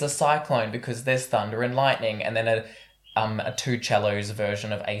or here's a cyclone because there's thunder and lightning, and then a 2 cellos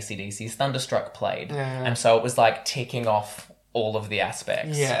version of AC/DC's Thunderstruck played. And so it was like ticking off all of the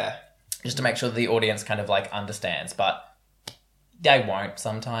aspects. Just to make sure the audience kind of like understands, but they won't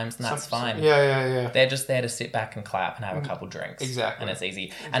sometimes, and that's fine. They're just there to sit back and clap and have a couple drinks. Exactly. And it's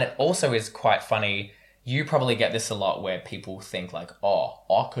easy. And it also is quite funny. You probably get this a lot where people think like, oh,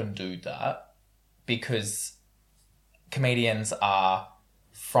 I can do that, because comedians are,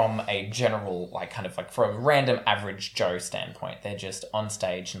 from a general, like kind of like for a random average Joe standpoint, they're just on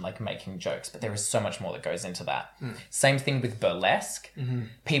stage and like making jokes, but there is so much more that goes into that. Same thing with burlesque.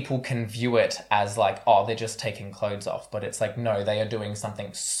 People can view it as like, oh, they're just taking clothes off, but it's like, no, they are doing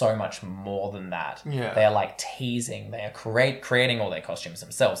something so much more than that. They are like teasing, they are creating all their costumes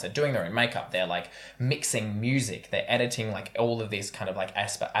themselves, they're doing their own makeup, they're like mixing music, they're editing like all of these kind of like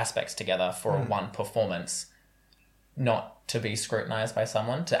aspects together for one performance, not to be scrutinized by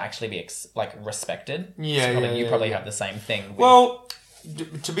someone, to actually be respected. You probably have the same thing. Well,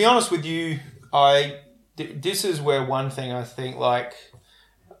 to be honest with you, this is where one thing I think, like,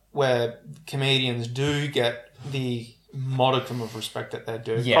 where comedians do get the modicum of respect that they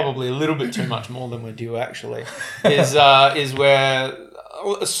do, probably a little bit too much more than we do actually, is where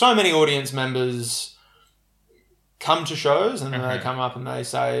so many audience members come to shows and they come up and they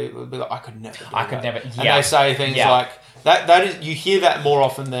say, they'll be like, I could never do that. And they say things like, that is, you hear that more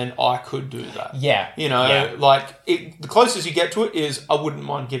often than I could do that. You know, like the closest you get to it is I wouldn't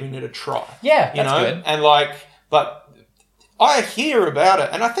mind giving it a try. That's good. And like, but I hear about it,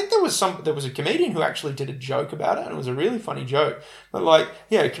 and I think there was a comedian who actually did a joke about it, and it was a really funny joke. But like,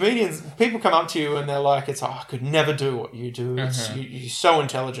 people come up to you and they're like, "It's I could never do what you do. It's you're so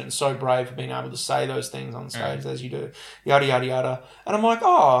intelligent, and so brave for being able to say those things on stage as you do." Yada yada yada. And I'm like,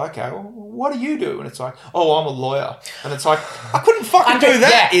 "Oh, okay. Well, what do you do?" And it's like, "Oh, I'm a lawyer." And it's like, I couldn't fucking do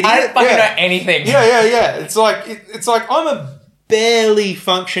that, idiot. I don't fucking know anything. It's like I'm a barely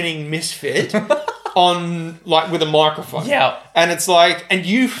functioning misfit. On like with a microphone, and it's like, and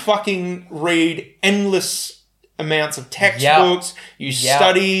you fucking read endless amounts of textbooks, you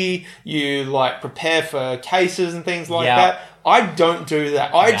study, you like prepare for cases and things like that. I don't do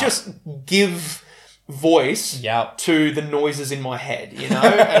that. I just give voice to the noises in my head, you know,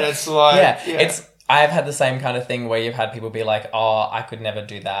 and it's like, I've had the same kind of thing where you've had people be like, oh, I could never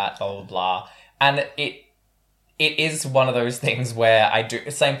do that, blah blah blah, and it is one of those things where I do the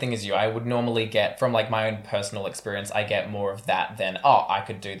same thing as you. I would normally get, from like my own personal experience, I get more of that than, oh, I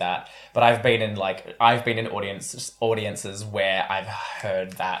could do that. But I've been in audiences where I've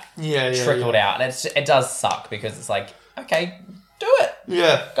heard that trickled out. And it does suck, because it's like, okay, do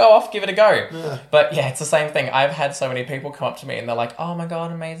it. Go off, give it a go. But it's the same thing. I've had so many people come up to me and they're like, oh my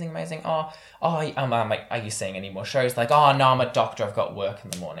God, amazing. I'm like, are you seeing any more shows? Like, oh no, I'm a doctor, I've got work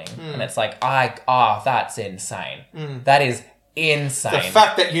in the morning. And it's like, that's insane. That is insane. The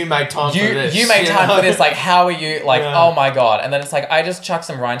fact that you made time for this. You made time for this, like, how are you, like, oh my God. And then it's like, I just chuck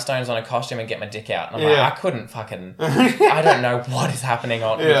some rhinestones on a costume and get my dick out. And I'm like, I couldn't fucking, I don't know what is happening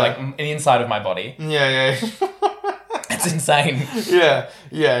on, like, the inside of my body. It's insane. No,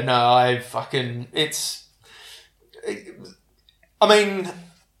 I mean,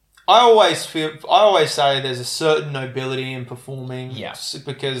 I always say there's a certain nobility in performing.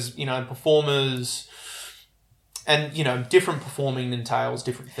 Because, you know, performers, and, you know, different performing entails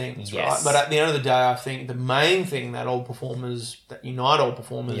different things, right? But at the end of the day, I think the main thing that unite all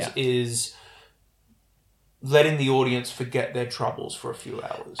performers is letting the audience forget their troubles for a few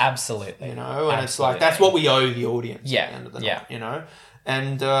hours. Absolutely. You know, and it's like, that's what we owe the audience at the end of the night, you know?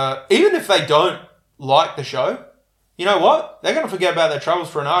 And even if they don't like the show, you know what? They're going to forget about their troubles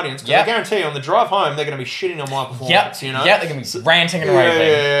for an audience, because I guarantee you on the drive home, they're going to be shitting on my performance, you know? They're going to be ranting and raving.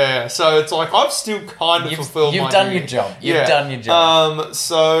 Yeah. So it's like, I've still kind of fulfilled my... You've done your job. You've done your job.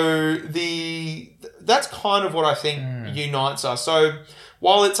 So that's kind of what I think unites us. So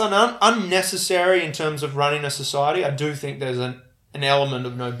while it's unnecessary in terms of running a society, I do think there's an element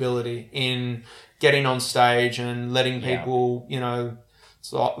of nobility in getting on stage and letting people, you know,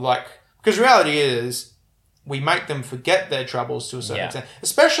 so like, because reality is we make them forget their troubles to a certain extent,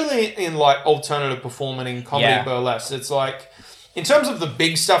 especially in like alternative performing comedy burlesque. It's like, in terms of the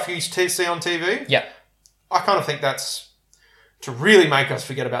big stuff you see on TV, I kind of think that's to really make us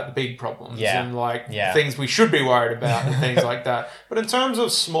forget about the big problems and like things we should be worried about and things like that. But in terms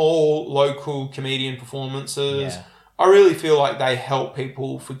of small local comedian performances, I really feel like they help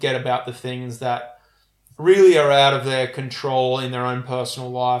people forget about the things that really are out of their control in their own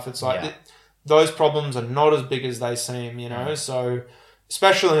personal life. It's like those problems are not as big as they seem, you know. So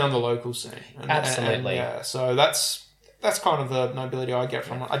especially on the local scene, Absolutely. So that's kind of the nobility I get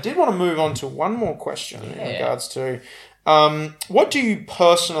from it. I did want to move on to one more question in regards to what do you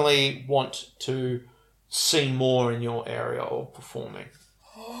personally want to see more in your area of performing?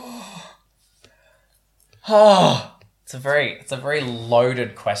 It's a very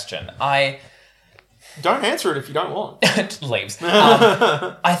loaded question. Don't answer it if you don't want. It leaves.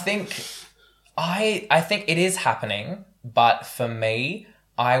 I think it is happening, but for me,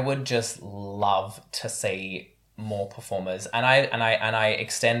 I would just love to see more performers, and I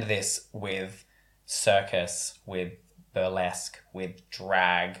extend this with circus, with burlesque, with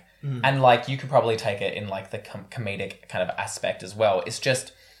drag, and like you could probably take it in like the comedic kind of aspect as well. It's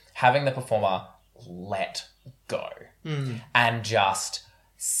just having the performer let go and just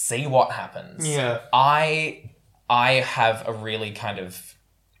see what happens. I have a really kind of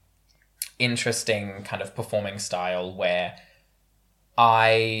interesting kind of performing style where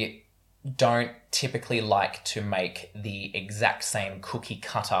I don't typically like to make the exact same cookie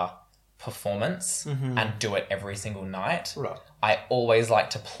cutter performance and do it every single night. Right. I always like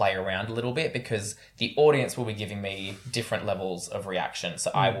to play around a little bit because the audience will be giving me different levels of reaction.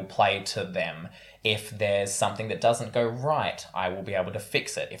 So I will play to them. If there's something that doesn't go right, I will be able to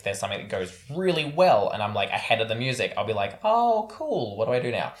fix it. If there's something that goes really well and I'm like ahead of the music, I'll be like, oh, cool. What do I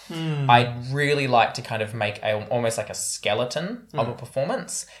do now? I really like to kind of make almost like a skeleton of a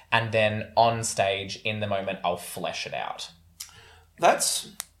performance. And then on stage in the moment, I'll flesh it out.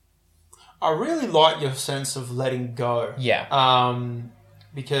 I really like your sense of letting go. Yeah.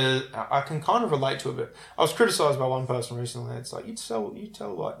 Because I can kind of relate to it a bit. I was criticised by one person recently. It's like, you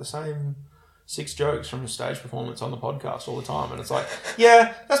tell like the same 6 jokes from a stage performance on the podcast all the time. And it's like,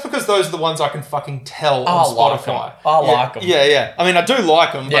 yeah, that's because those are the ones I can fucking tell on Spotify. I like them. Yeah. I mean, I do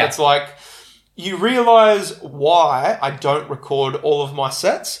like them, but it's like, you realise why I don't record all of my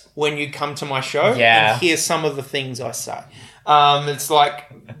sets when you come to my show and hear some of the things I say. It's like,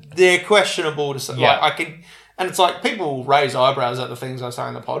 they're questionable to say. Yeah. Like, I can... And it's like, people raise eyebrows at the things I say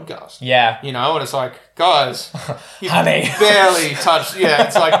in the podcast. Yeah. You know, and it's like, guys, you Honey. barely touched... Yeah,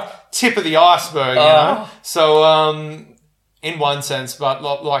 it's like tip of the iceberg, you know? So, in one sense, but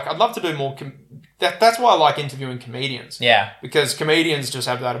like, I'd love to do more... That's why I like interviewing comedians. Yeah. Because comedians just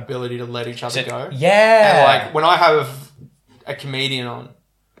have that ability to let each other go. Yeah. And like, when I have a comedian on,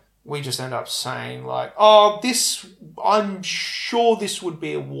 we just end up saying like, oh, I'm sure this would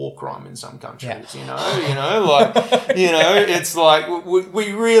be a war crime in some countries, you know, like, you know, it's like,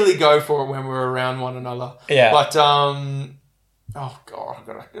 we really go for it when we're around one another. Yeah. But, oh God, I've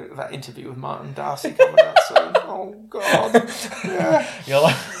got that interview with Martin Darcy coming out soon. Oh God. Yeah.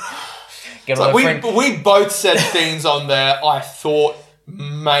 You're like, we both said things on there I thought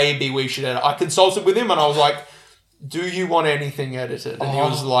maybe we should edit. I consulted with him and I was like, do you want anything edited? And he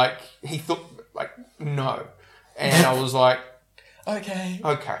was like, he thought, like, no. And I was like, okay.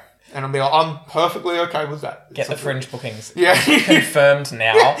 And I'll be like, I'm perfectly okay with that. Get the fringe bookings. Yeah. Confirmed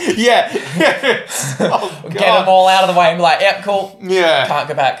now. Yeah. Oh, Get them all out of the way and be like, yep, cool. Yeah. Can't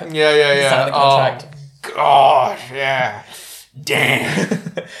go back. Yeah. Sign the contract. Oh, gosh, yeah.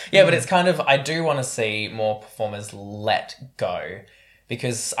 Damn. Yeah, but it's kind of, I do want to see more performers let go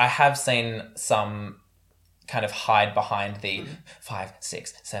because I have seen some kind of hide behind the 5,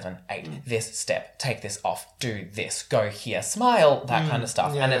 6, 7, 8, this step, take this off, do this, go here, smile, that kind of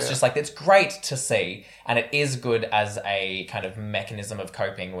stuff. And it's just like, it's great to see. And it is good as a kind of mechanism of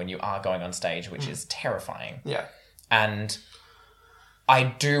coping when you are going on stage, which is terrifying. Yeah. And I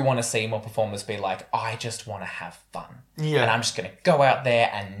do want to see more performers be like, I just want to have fun. Yeah. And I'm just going to go out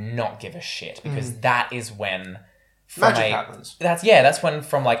there and not give a shit because that is when... Magic happens. That's when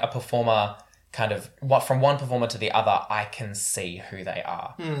from like a performer... kind of from one performer to the other, I can see who they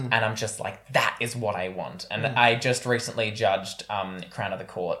are. And I'm just like, that is what I want. And I just recently judged Crown of the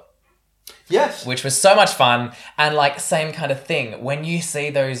Court. Yes. Which was so much fun. And like, same kind of thing. When you see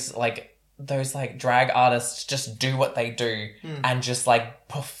those drag artists just do what they do and just like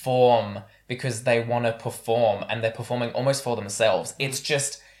perform because they want to perform and they're performing almost for themselves. It's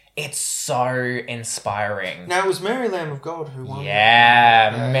just, It's so inspiring. Now, it was Mary Lamb of God who won.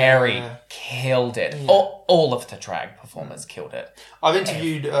 Mary killed it. Yeah. All of the drag performers killed it. I've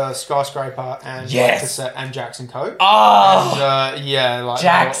interviewed Skyscraper and Yes. Cassette and Jackson Coe. Oh, And, like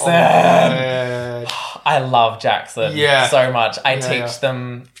Jackson! I love Jackson so much. I teach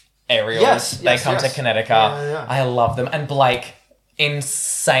them aerials. They come to Connecticut. Yeah. I love them. And Blake,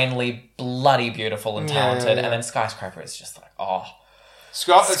 insanely bloody beautiful and talented. And then Skyscraper is just like,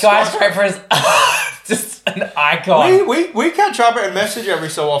 Skyscraper is just an icon. We catch up and message every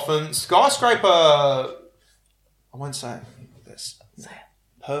so often. Skyscraper, I won't say this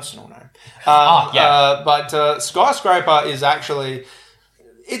personal name. But Skyscraper is actually.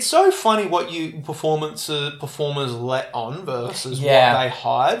 It's so funny what performers let on versus what they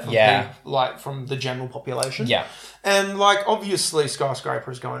hide from from the general population. Yeah. And like obviously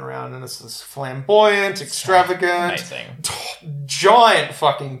Skyscraper is going around and it's this flamboyant, extravagant, giant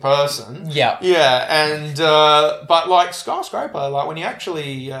fucking person. Yeah. Yeah, and but like Skyscraper, like when you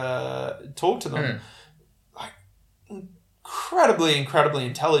actually talk to them, like incredibly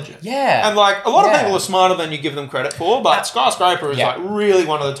intelligent. Yeah. And like a lot of people are smarter than you give them credit for, but Skyscraper is like really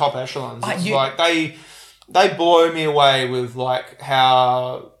one of the top echelons. It's like they blow me away with like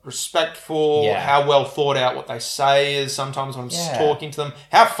how respectful, how well thought out what they say is sometimes when I'm talking to them,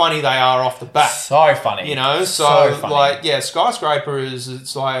 how funny they are off the bat. So funny. You know? So funny. Like,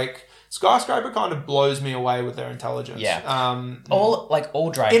 Skyscraper kind of blows me away with their intelligence. Yeah. All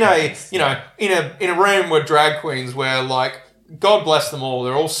drag queens. In a room with drag queens where like, God bless them all,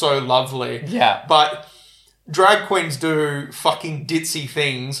 they're all so lovely. Yeah. But drag queens do fucking ditzy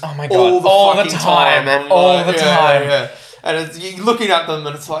things. Oh my God. All the time. Yeah. And you're looking at them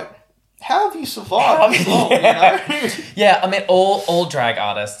and it's like, how have you survived this long, you know? Yeah, I mean, all drag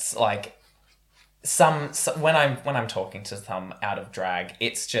artists, like, when I'm talking to some out of drag,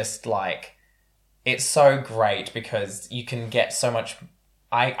 it's just like, it's so great because you can get so much.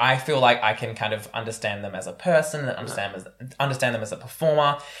 I feel like I can kind of understand them as a person and understand them as a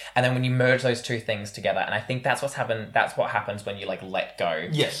performer, and then when you merge those two things together, and I think that's what happens when you like let go.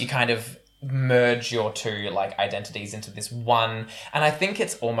 Yes, you kind of merge your two like identities into this one, and I think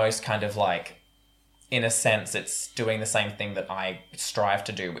it's almost kind of like, in a sense, it's doing the same thing that I strive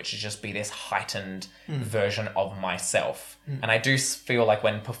to do, which is just be this heightened version of myself. And I do feel like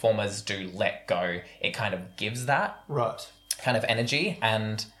when performers do let go, it kind of gives that kind of energy.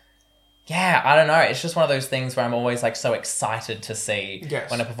 And yeah, I don't know. It's just one of those things where I'm always like so excited to see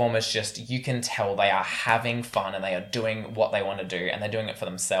when a performer's just, you can tell they are having fun and they are doing what they want to do and they're doing it for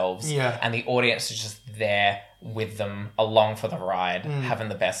themselves. Yeah. And the audience is just there with them along for the ride, having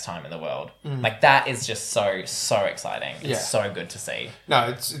the best time in the world. Like that is just so exciting. It's so good to see. No,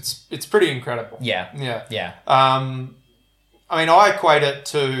 it's pretty incredible. Yeah. I mean, I equate it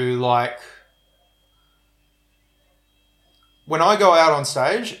to like, when I go out on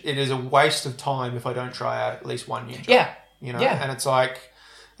stage, it is a waste of time if I don't try out at least one new job. Yeah. You know? Yeah. And it's like,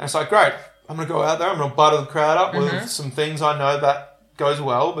 great, I'm going to go out there, I'm going to butter the crowd up with some things I know that goes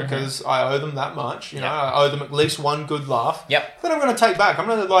well because I owe them that much. You know, I owe them at least one good laugh. Yep. Then I'm going to take back. I'm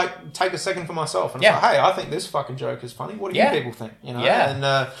going to like take a second for myself and say, hey, I think this fucking joke is funny. What do you people think? You know? Yeah.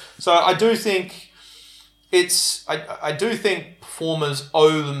 And so I do think I do think performers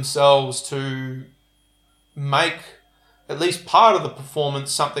owe themselves to make at least part of the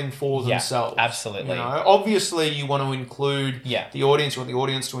performance something for themselves. Absolutely. You know, obviously you want to include the audience. You want the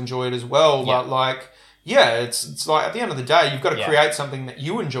audience to enjoy it as well. But like, it's like at the end of the day, you've got to create something that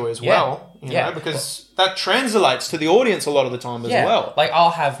you enjoy as well. You know, because that translates to the audience a lot of the time as well. Like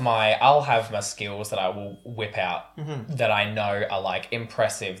I'll have my skills that I will whip out that I know are like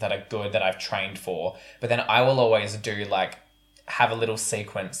impressive, that are good, that I've trained for. But then I will always do like have a little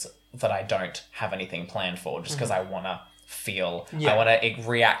sequence that I don't have anything planned for, just because I want to feel. I want to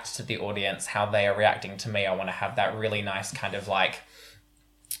react to the audience, how they are reacting to me. I want to have that really nice kind of like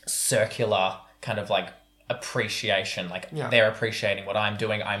circular kind of like appreciation, like they're appreciating what I'm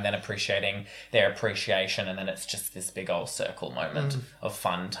doing, I'm then appreciating their appreciation, and then it's just this big old circle moment of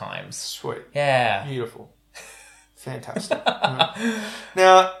fun times. Sweet. Yeah. Beautiful. Fantastic.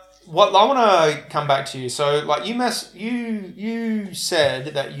 Now, what I want to come back to you. So, like you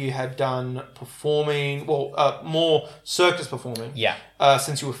said that you had done performing, more circus performing. Yeah.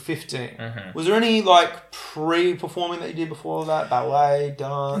 Since you were 15. Was there any like pre-performing that you did before that? Ballet,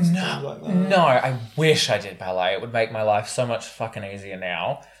 dance, things like that? No, I wish I did ballet. It would make my life so much fucking easier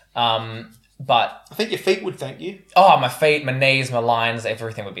now. But I think your feet would thank you. Oh, my feet, my knees, my lines,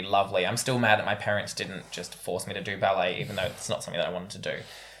 everything would be lovely. I'm still mad that my parents didn't just force me to do ballet, even though it's not something that I wanted to do.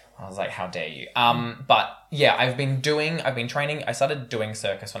 I was like, how dare you? But yeah, I've been training. I started doing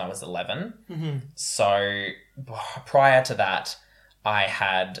circus when I was 11. Mm-hmm. So prior to that, I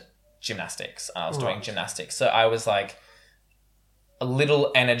had gymnastics. I was doing gymnastics. So I was like a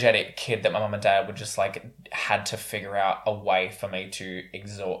little energetic kid that my mum and dad would just like had to figure out a way for me to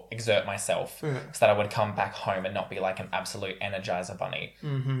exert myself so that I would come back home and not be like an absolute Energizer bunny.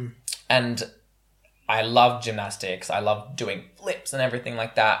 Mm-hmm. And I loved gymnastics. I loved doing flips and everything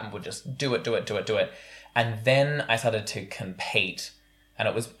like that, and would just do it. And then I started to compete, and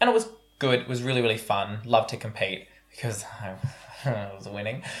it was good. It was really, really fun. Loved to compete because I was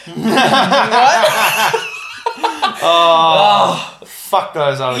winning. What? Fuck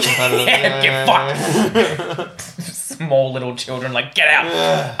those other competitors. Get fucked. Small little children, like, get out.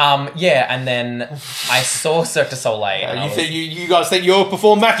 And then I saw Cirque du Soleil. You guys think you'll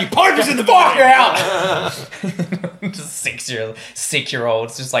perform Matthew Piper's in the fuck out. Just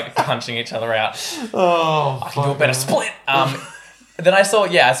 6-year-olds just like punching each other out. I can do a better split. Then I saw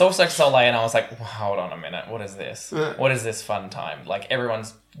Cirque du Soleil and I was like, hold on a minute, what is this? What is this fun time? Like,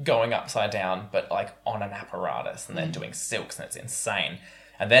 everyone's going upside down, but like on an apparatus, and they're doing silks, and it's insane.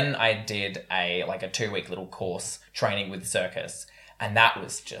 And then I did a 2-week little course training with circus, and that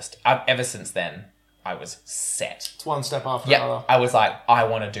was just, ever since then, I was set. It's one step after the other. I was like, I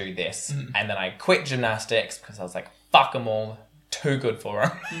want to do this. And then I quit gymnastics because I was like, fuck them all, too good for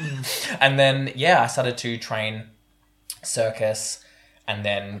them. And then, I started to train circus, and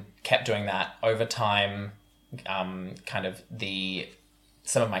then kept doing that over time.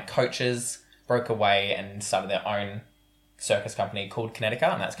 Some of my coaches broke away and started their own circus company called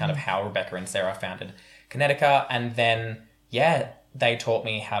Kinetica, and that's kind of how Rebecca and Sarah founded Kinetica. And then they taught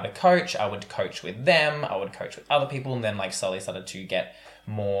me how to coach. I would coach with them, I would coach with other people, and then like slowly started to get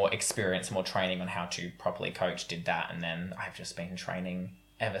more experience, more training on how to properly coach. Did that, and then I've just been training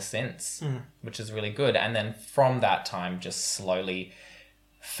ever since, which is really good. And then from that time, just slowly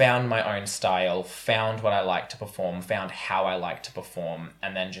found my own style, found what I like to perform, found how I like to perform,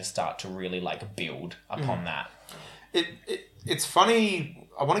 and then just start to really like build upon that. It's funny.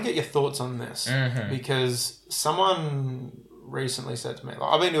 I want to get your thoughts on this because someone recently said to me, like,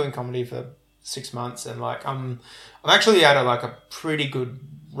 I've been doing comedy for 6 months, and like I'm actually at a pretty good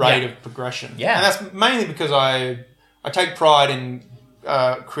rate of progression. Yeah, and that's mainly because I take pride in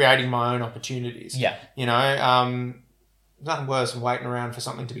creating my own opportunities. Yeah, you know, nothing worse than waiting around for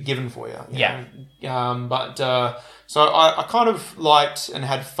something to be given for you. You know? So I kind of liked and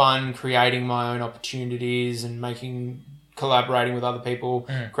had fun creating my own opportunities and collaborating with other people,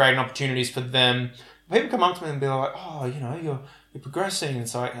 creating opportunities for them. People come up to me and be like, oh, you know, you're progressing.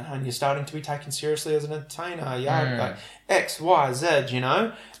 It's like, and you're starting to be taken seriously as an entertainer. Like X, Y, Z, you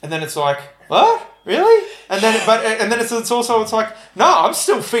know? And then it's like, what? Really? And then it's also like, no, I'm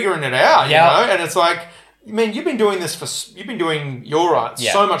still figuring it out, you know? And it's like, man, you've been doing your art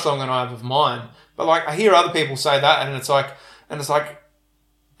so much longer than I have of mine. But like, I hear other people say that, and it's like,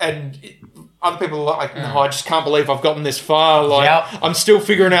 other people are like, no, I just can't believe I've gotten this far. Like, I'm still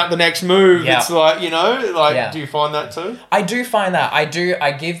figuring out the next move. It's like, you know, like, do you find that too? I do find that. I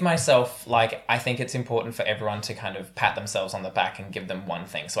give myself, like, I think it's important for everyone to kind of pat themselves on the back and give them one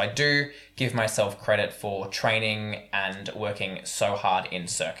thing. So I do give myself credit for training and working so hard in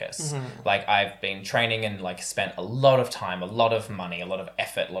circus. Like, I've been training and like spent a lot of time, a lot of money, a lot of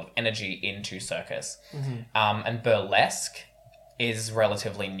effort, a lot of energy into circus. And burlesque is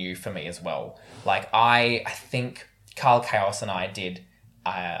relatively new for me as well. Like, I think Carl Chaos and I did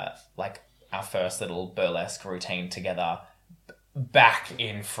like our first little burlesque routine together back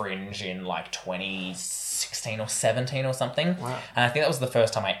in Fringe in like 2016 or 17 or something. Wow. And I think that was the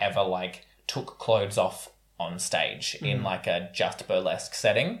first time I ever like took clothes off on stage in like a just burlesque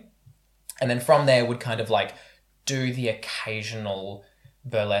setting. And then from there would kind of like do the occasional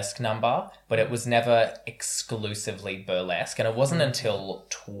burlesque number, but it was never exclusively burlesque. And it wasn't until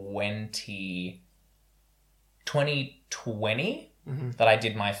 2020 that I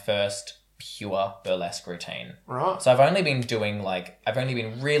did my first pure burlesque routine. Right. So I've only been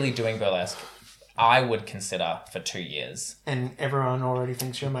really doing burlesque, I would consider, for 2 years. And everyone already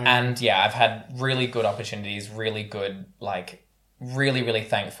thinks you're amazing. And yeah, I've had really good opportunities, really good, like, really, really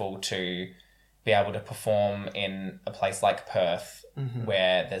thankful to be able to perform in a place like Perth,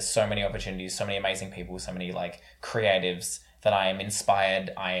 where there's so many opportunities, so many amazing people, so many like creatives that I am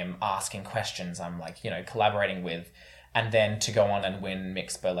inspired. I am asking questions. I'm like, you know, collaborating with, And then to go on and win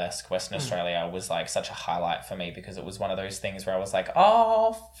Mixed Burlesque Western Australia was like such a highlight for me because it was one of those things where I was like,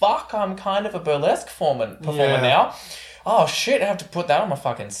 oh, fuck, I'm kind of a burlesque performer now. Oh, shit, I have to put that on my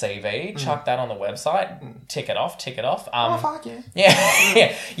fucking CV, chuck that on the website, tick it off. Oh, fuck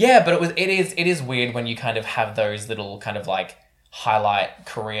yeah. Yeah, but it is weird when you kind of have those little kind of like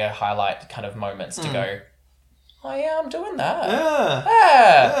career highlight kind of moments to go, oh yeah, I'm doing that.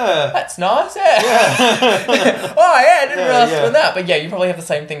 Yeah. That's nice. Yeah. Oh yeah, I didn't realize I was doing that. But yeah, you probably have the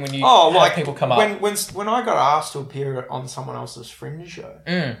same thing when you have people come up. When I got asked to appear on someone else's Fringe show,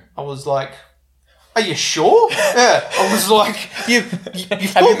 I was like, are you sure? Yeah. I was like, you've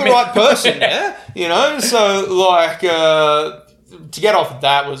got the right person there, you know? So like to get off of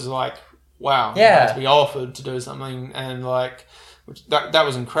that was like, wow, to be offered to do something and like that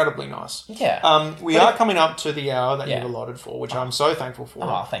was incredibly nice. Yeah. We are coming up to the hour that you've allotted for, which I'm so thankful for.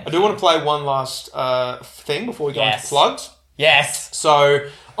 Oh, thank you. I do want to play one last thing before we go into plugs. Yes. So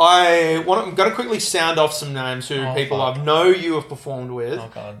I'm going to quickly sound off some names who people I know you have performed with,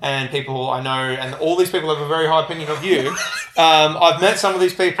 and people I know, and all these people have a very high opinion of you. I've met some of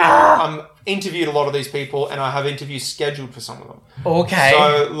these people. I'm interviewed a lot of these people, and I have interviews scheduled for some of them. Okay.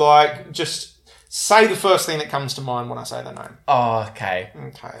 So like just. Say the first thing that comes to mind when I say the name. Oh, okay.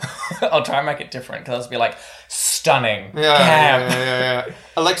 Okay. I'll try and make it different because I'll just be like, stunning. Yeah.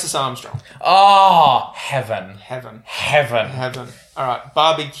 Alexis Armstrong. Oh, heaven. All right.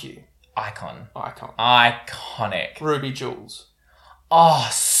 Barbecue. Icon. Iconic. Ruby Jules. Oh,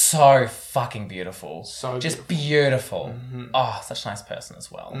 so fucking beautiful. So just beautiful. Mm-hmm. Oh, such a nice person as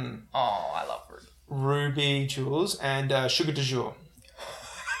well. Oh, I love Ruby. Ruby Jules and Sugar du Jour.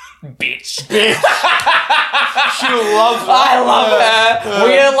 Bitch. She loves her. I love her.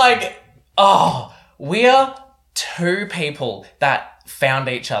 We're like, we're two people that found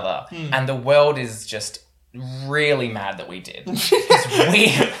each other, and the world is just really mad that we did. we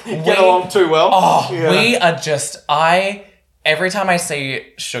get along too well. We are just. Every time I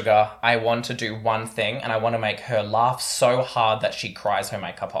see Sugar, I want to do one thing, and I want to make her laugh so hard that she cries her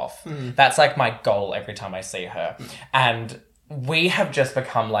makeup off. That's like my goal every time I see her, and. We have just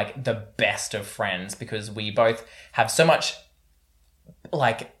become like the best of friends because we both have so much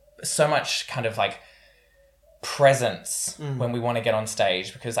kind of like presence when we want to get on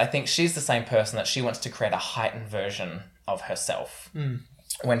stage because I think she's the same person that she wants to create a heightened version of herself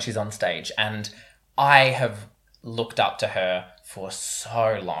when she's on stage. And I have looked up to her for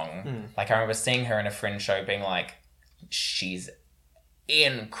so long. Like I remember seeing her in a Fringe show being like, she's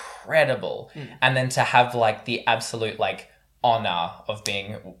incredible. And then to have like the absolute like honor of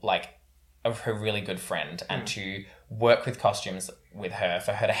being like of her really good friend and to work with costumes with her,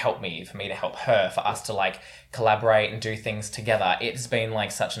 for her to help me, for me to help her, for us to like collaborate and do things together. It's been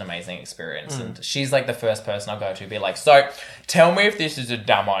like such an amazing experience. And she's like the first person I'll go to be like, so tell me if this is a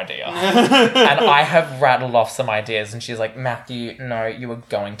dumb idea. And I have rattled off some ideas and she's like, Matthew, no, you are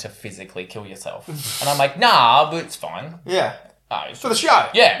going to physically kill yourself. And I'm like, nah, but it's fine. Yeah. For the show.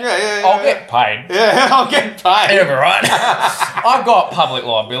 Yeah. I'll get paid. Yeah, I'll get paid. It'll be right. I've got public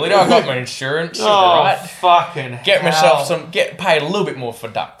liability. I've got my insurance. It'll be right. Fucking get myself get paid a little bit more for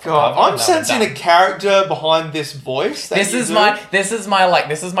duck. God, I'm sensing a character behind this voice. This is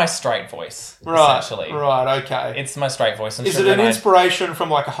my straight voice. Right. Essentially. Right. Okay. It's my straight voice. Is it an inspiration from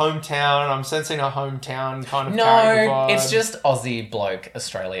like a hometown? I'm sensing a hometown kind of character vibe. No, it's just Aussie bloke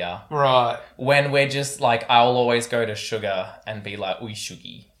Australia. Right. When we're just like, I'll always go to Sugar and be like, "Oi,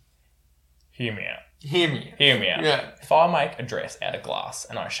 Shuggy, hear me out. Hear me out. Yeah. If I make a dress out of glass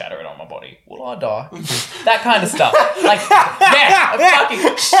and I shatter it on my body, will I die?" That kind of stuff. Like, yeah, I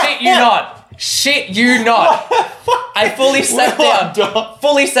fucking shit you not. I fully sat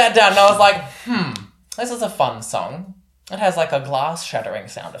down and I was like, this is a fun song. It has like a glass shattering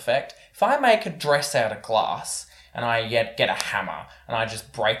sound effect. If I make a dress out of glass and I get a hammer and I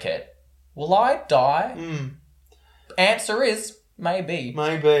just break it, will I die? Answer is maybe.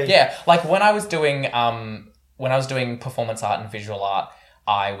 Yeah, like when I was doing performance art and visual art,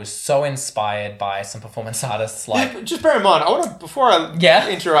 I was so inspired by some performance artists like... Yeah, just bear in mind, before I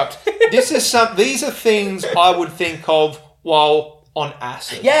interrupt, these are things I would think of while on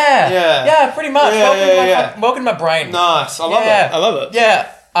acid. Yeah, pretty much. Welcome to my brain. Nice, I love it.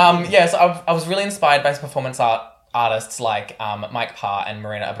 Yeah, so I was really inspired by some performance artists like Mike Parr and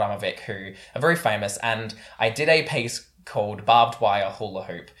Marina Abramovic, who are very famous, and I did a piece called Barbed Wire Hula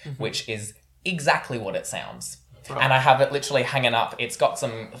Hoop, which is exactly what it sounds. Right. And I have it literally hanging up. It's got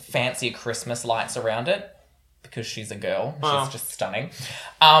some fancy Christmas lights around it because she's a girl. She's just stunning.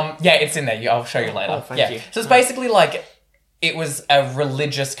 It's in there. I'll show you later. Thank you. So it's basically like, it was a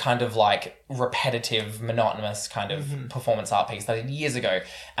religious kind of like repetitive, monotonous kind of performance art piece that I did years ago.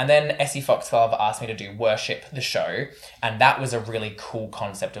 And then Essie Fox Club asked me to do Worship the Show. And that was a really cool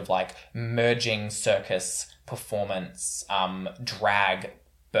concept of like merging circus, performance, drag,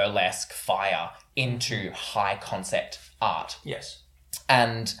 burlesque, fire into high concept art. Yes.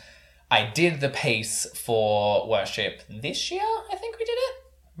 And I did the piece for Worship this year, I think we did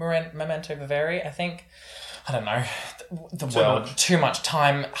it. Memento Vivere, I think. I don't know. Too much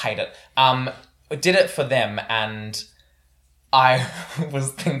time. Hate it. Did it for them, and I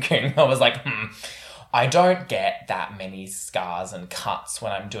was thinking, I was like, I don't get that many scars and cuts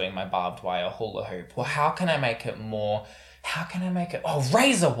when I'm doing my barbed wire hula hoop. Well, how can I make it more? How can I make it? Oh,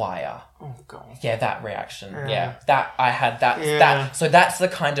 razor wire. Oh god. Yeah, that reaction. Yeah, that I had that. Yeah. That. So that's the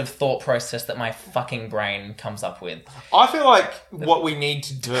kind of thought process that my fucking brain comes up with. I feel like what we need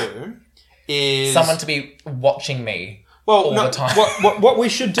to do is someone to be watching me all the time. What we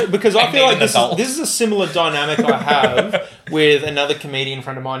should do, because I feel like this is a similar dynamic I have with another comedian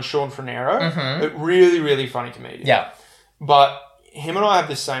friend of mine, Sean Frenero. A really, really funny comedian. Yeah. But him and I have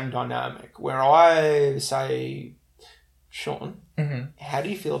the same dynamic where I say, Sean, how do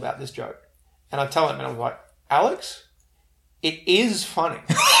you feel about this joke? And I tell him, and I'm like, Alex, it is funny.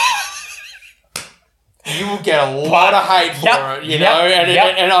 You will get a lot of hate for it, you know?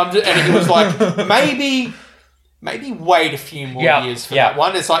 And he was like, maybe wait a few more years for that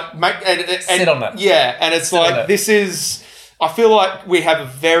one. It's like, sit on it. Yeah, and it's like, this is... I feel like we have a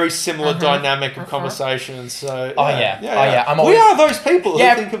very similar dynamic of conversation. So, we are those people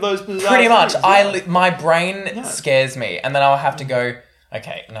who think of those bizarre pretty much. things. My brain scares me, and then I'll have to go,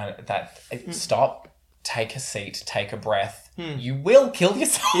 okay, no, stop, take a seat, take a breath. You will kill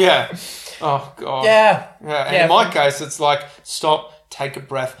yourself. Yeah. Oh, God. Yeah. And in my case, it's like, stop, take a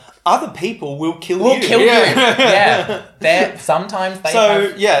breath. Other people will kill you. Will kill you. Yeah. Sometimes they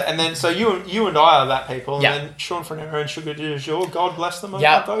have... and then, so you and I are that people, and then Sean Frenero and Sugar du Jour, God bless them,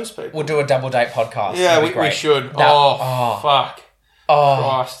 are those people. We'll do a double date podcast. Yeah, we should. Fuck. Oh.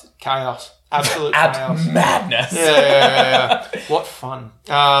 Christ. Chaos. Absolute chaos. Madness. Yeah. What fun.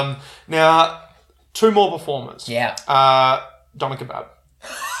 Now, 2 more performers. Yeah. Doner Kebab.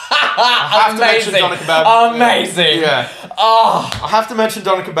 I have to mention Doner Kebab. Amazing. Yeah. Oh. I have to mention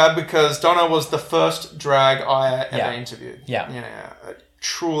Doner Kebab because Donna was the first drag I ever interviewed. Yeah.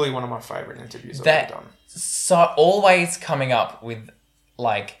 Truly one of my favourite interviews I've ever done. So always coming up with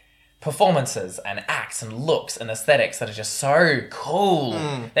like performances and acts and looks and aesthetics that are just so cool.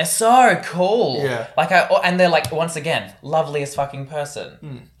 They're so cool. Yeah. And they're like, once again, loveliest fucking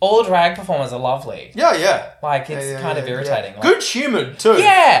person. All drag performers are lovely. Yeah. Like, it's kind of irritating. Like, good humoured too.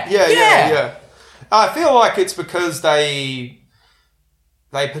 Yeah. I feel like it's because they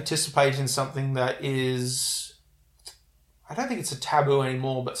participate in something that is... I don't think it's a taboo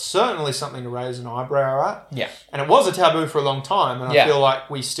anymore, but certainly something to raise an eyebrow at. Yeah. And it was a taboo for a long time, and I feel like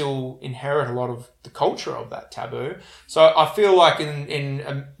we still inherit a lot of the culture of that taboo. So I feel like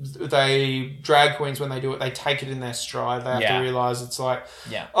they drag queens, when they do it, they take it in their stride. They have to realise it's like,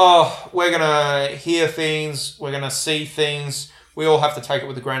 we're going to hear things, we're going to see things, we all have to take it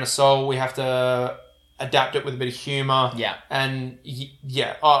with a grain of salt, we have to adapt it with a bit of humour. Yeah. And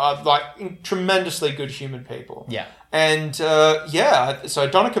like tremendously good humoured people. Yeah. And so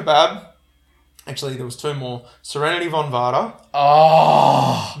Doner Kebab, actually there was 2 more. Serenity Von Vada.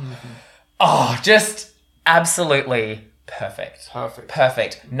 Just absolutely perfect.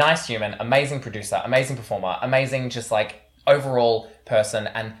 Perfect. Nice human, amazing producer, amazing performer, amazing just like overall person,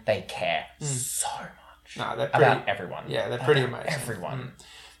 and they care so much about everyone. Yeah, they're pretty amazing. Everyone.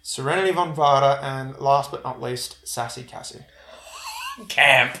 Serenity Von Vada, and last but not least, Sassy Cassie.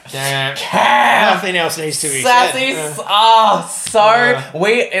 Camp. Nothing else needs to be Sassy. said.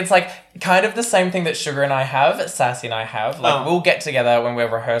 It's like kind of the same thing that Sugar and I have, Sassy and I have. Like we'll get together when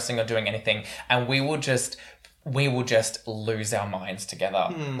we're rehearsing or doing anything, and we will just lose our minds together.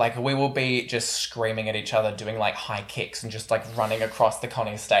 Like we will be just screaming at each other, doing like high kicks and just like running across the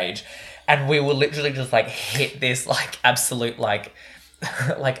Connie stage, and we will literally just like hit this like absolute like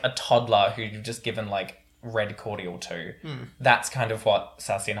like a toddler who you've just given like red cordial to. That's kind of what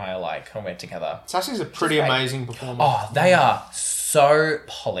Sassy and I are like when we're together. Sassy's a pretty amazing performer. Oh, they are so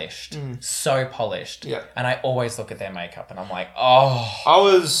polished. So polished. Yeah. And I always look at their makeup and I'm like,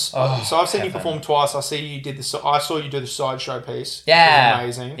 so I've seen you perform twice. I saw you do the sideshow piece. Yeah. Which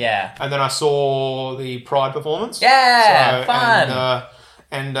was amazing. Yeah. And then I saw the Pride performance. Yeah. Fun.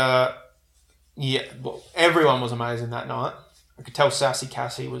 Well, everyone was amazing that night. I could tell Sassy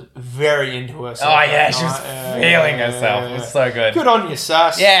Cassie was very into herself. Oh, yeah, she was feeling herself. It was so good. Good on you,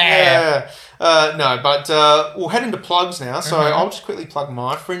 Sass. Yeah. No, but we'll head into plugs now. So I'll just quickly plug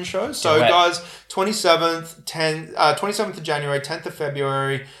my fringe shows. So, guys, 27th of January, 10th of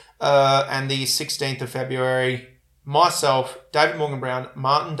February, and the 16th of February, myself, David Morgan Brown,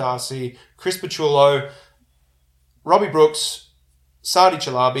 Martin Darcy, Chris Pachulo, Robbie Brooks, Sadi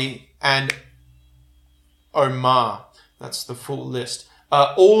Chalabi, and Omar. That's the full list.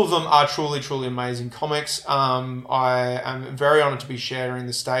 All of them are truly, truly amazing comics. I am very honoured to be sharing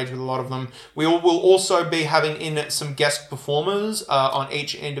the stage with a lot of them. We will also be having in some guest performers on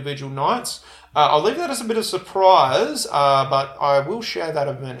each individual nights. I'll leave that as a bit of surprise, but I will share that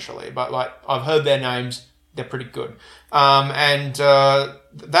eventually. But I've heard their names. They're pretty good. And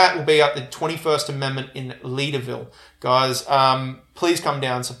that will be at the 21st Amendment in Leaderville. Guys, please come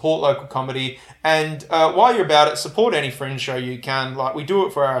down, support local comedy, and while you're about it, support any fringe show you can. We do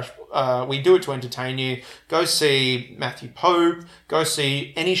it we do it to entertain you. Go see Matthew Pope. Go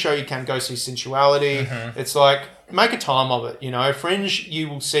see any show you can. Go see Sensuality. It's make a time of it, Fringe, you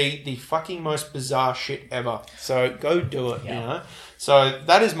will see the fucking most bizarre shit ever. So go do it, So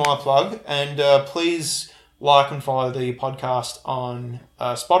that is my plug, and please like and follow the podcast on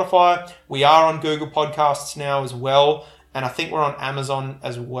Spotify. We are on Google Podcasts now as well, and I think we're on Amazon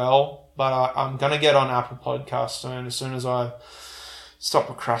as well, but I'm going to get on Apple Podcasts soon, as soon as I stop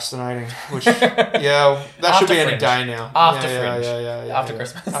procrastinating, which, that should be any day now. After Fringe. After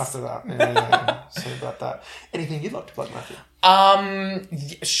Christmas. After that. Sorry about that. Anything you'd like to plug, Matthew?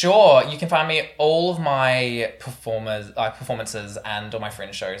 Sure. You can find me, all of my performances and all my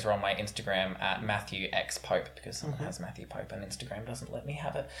Fringe shows are on my Instagram at Matthew X Pope, because someone has Matthew Pope and Instagram doesn't let me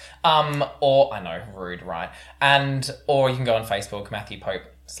have it. Or, I know, rude, right? Or you can go on Facebook, Matthew Pope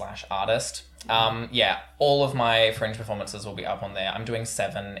 /artist. All of my Fringe performances will be up on there. I'm doing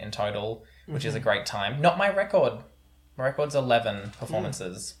 7 in total, which is a great time. Not my record. My record's 11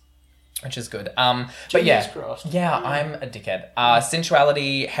 performances. Which is good. But yeah, I'm a dickhead.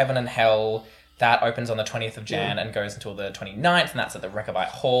 Sensuality, Heaven and Hell, that opens on the 20th of Jan and goes until the 29th, and that's at the Rechabite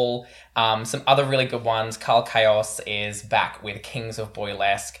Hall. Some other really good ones. Carl Chaos is back with Kings of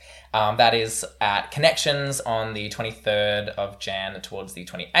Boylesque. That is at Connections on the 23rd of Jan towards the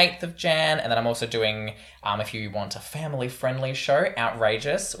 28th of Jan. And then I'm also doing, if you want a family-friendly show,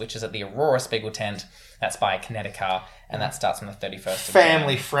 Outrageous, which is at the Aurora Spiegel Tent. That's by Kinetica, and that starts on the 31st of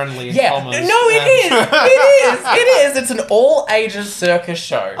Family-friendly, yeah. commas. No, it is. It's an all-ages circus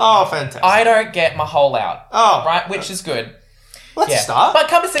show. Oh, fantastic. I don't get my whole out. Oh. Right, which is good. Let's start. But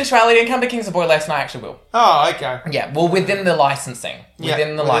come to Sensuality and come to Kings of Boylesque, and I actually will. Oh, okay. Yeah, well, within the licensing.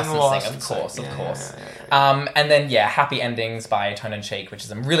 Within the licensing, of course. And then, Happy Endings by Tone and Cheek, which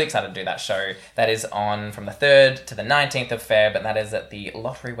is, I'm really excited to do that show. That is on from the 3rd to the 19th of Feb, and that is at the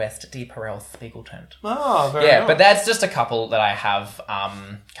Lottery West D. Perel Spiegel Tent. Oh, very nice. But that's just a couple that I have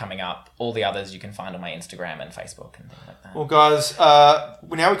coming up. All the others you can find on my Instagram and Facebook and things like that. Well, guys, now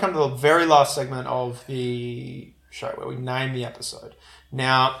we come to the very last segment of the show where we name the episode.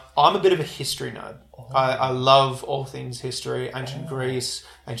 Now, I'm a bit of a history nerd. I love all things history, ancient Greece,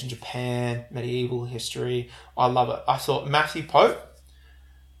 ancient Japan, medieval history. I love it. I thought Matthew Pope.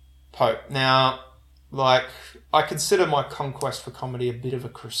 Now, I consider my conquest for comedy a bit of a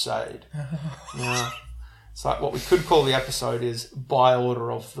crusade. Now, it's what we could call the episode is By Order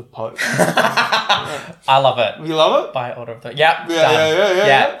of the Pope. I love it. You love it? By Order of the... Yep.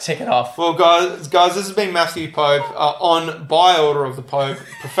 Yeah. Tick it off. Well, guys, this has been Matthew Pope on By Order of the Pope,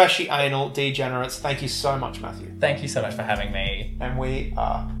 Professional Anal Degenerates. Thank you so much, Matthew. Thank you so much for having me. And we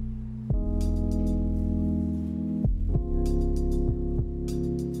are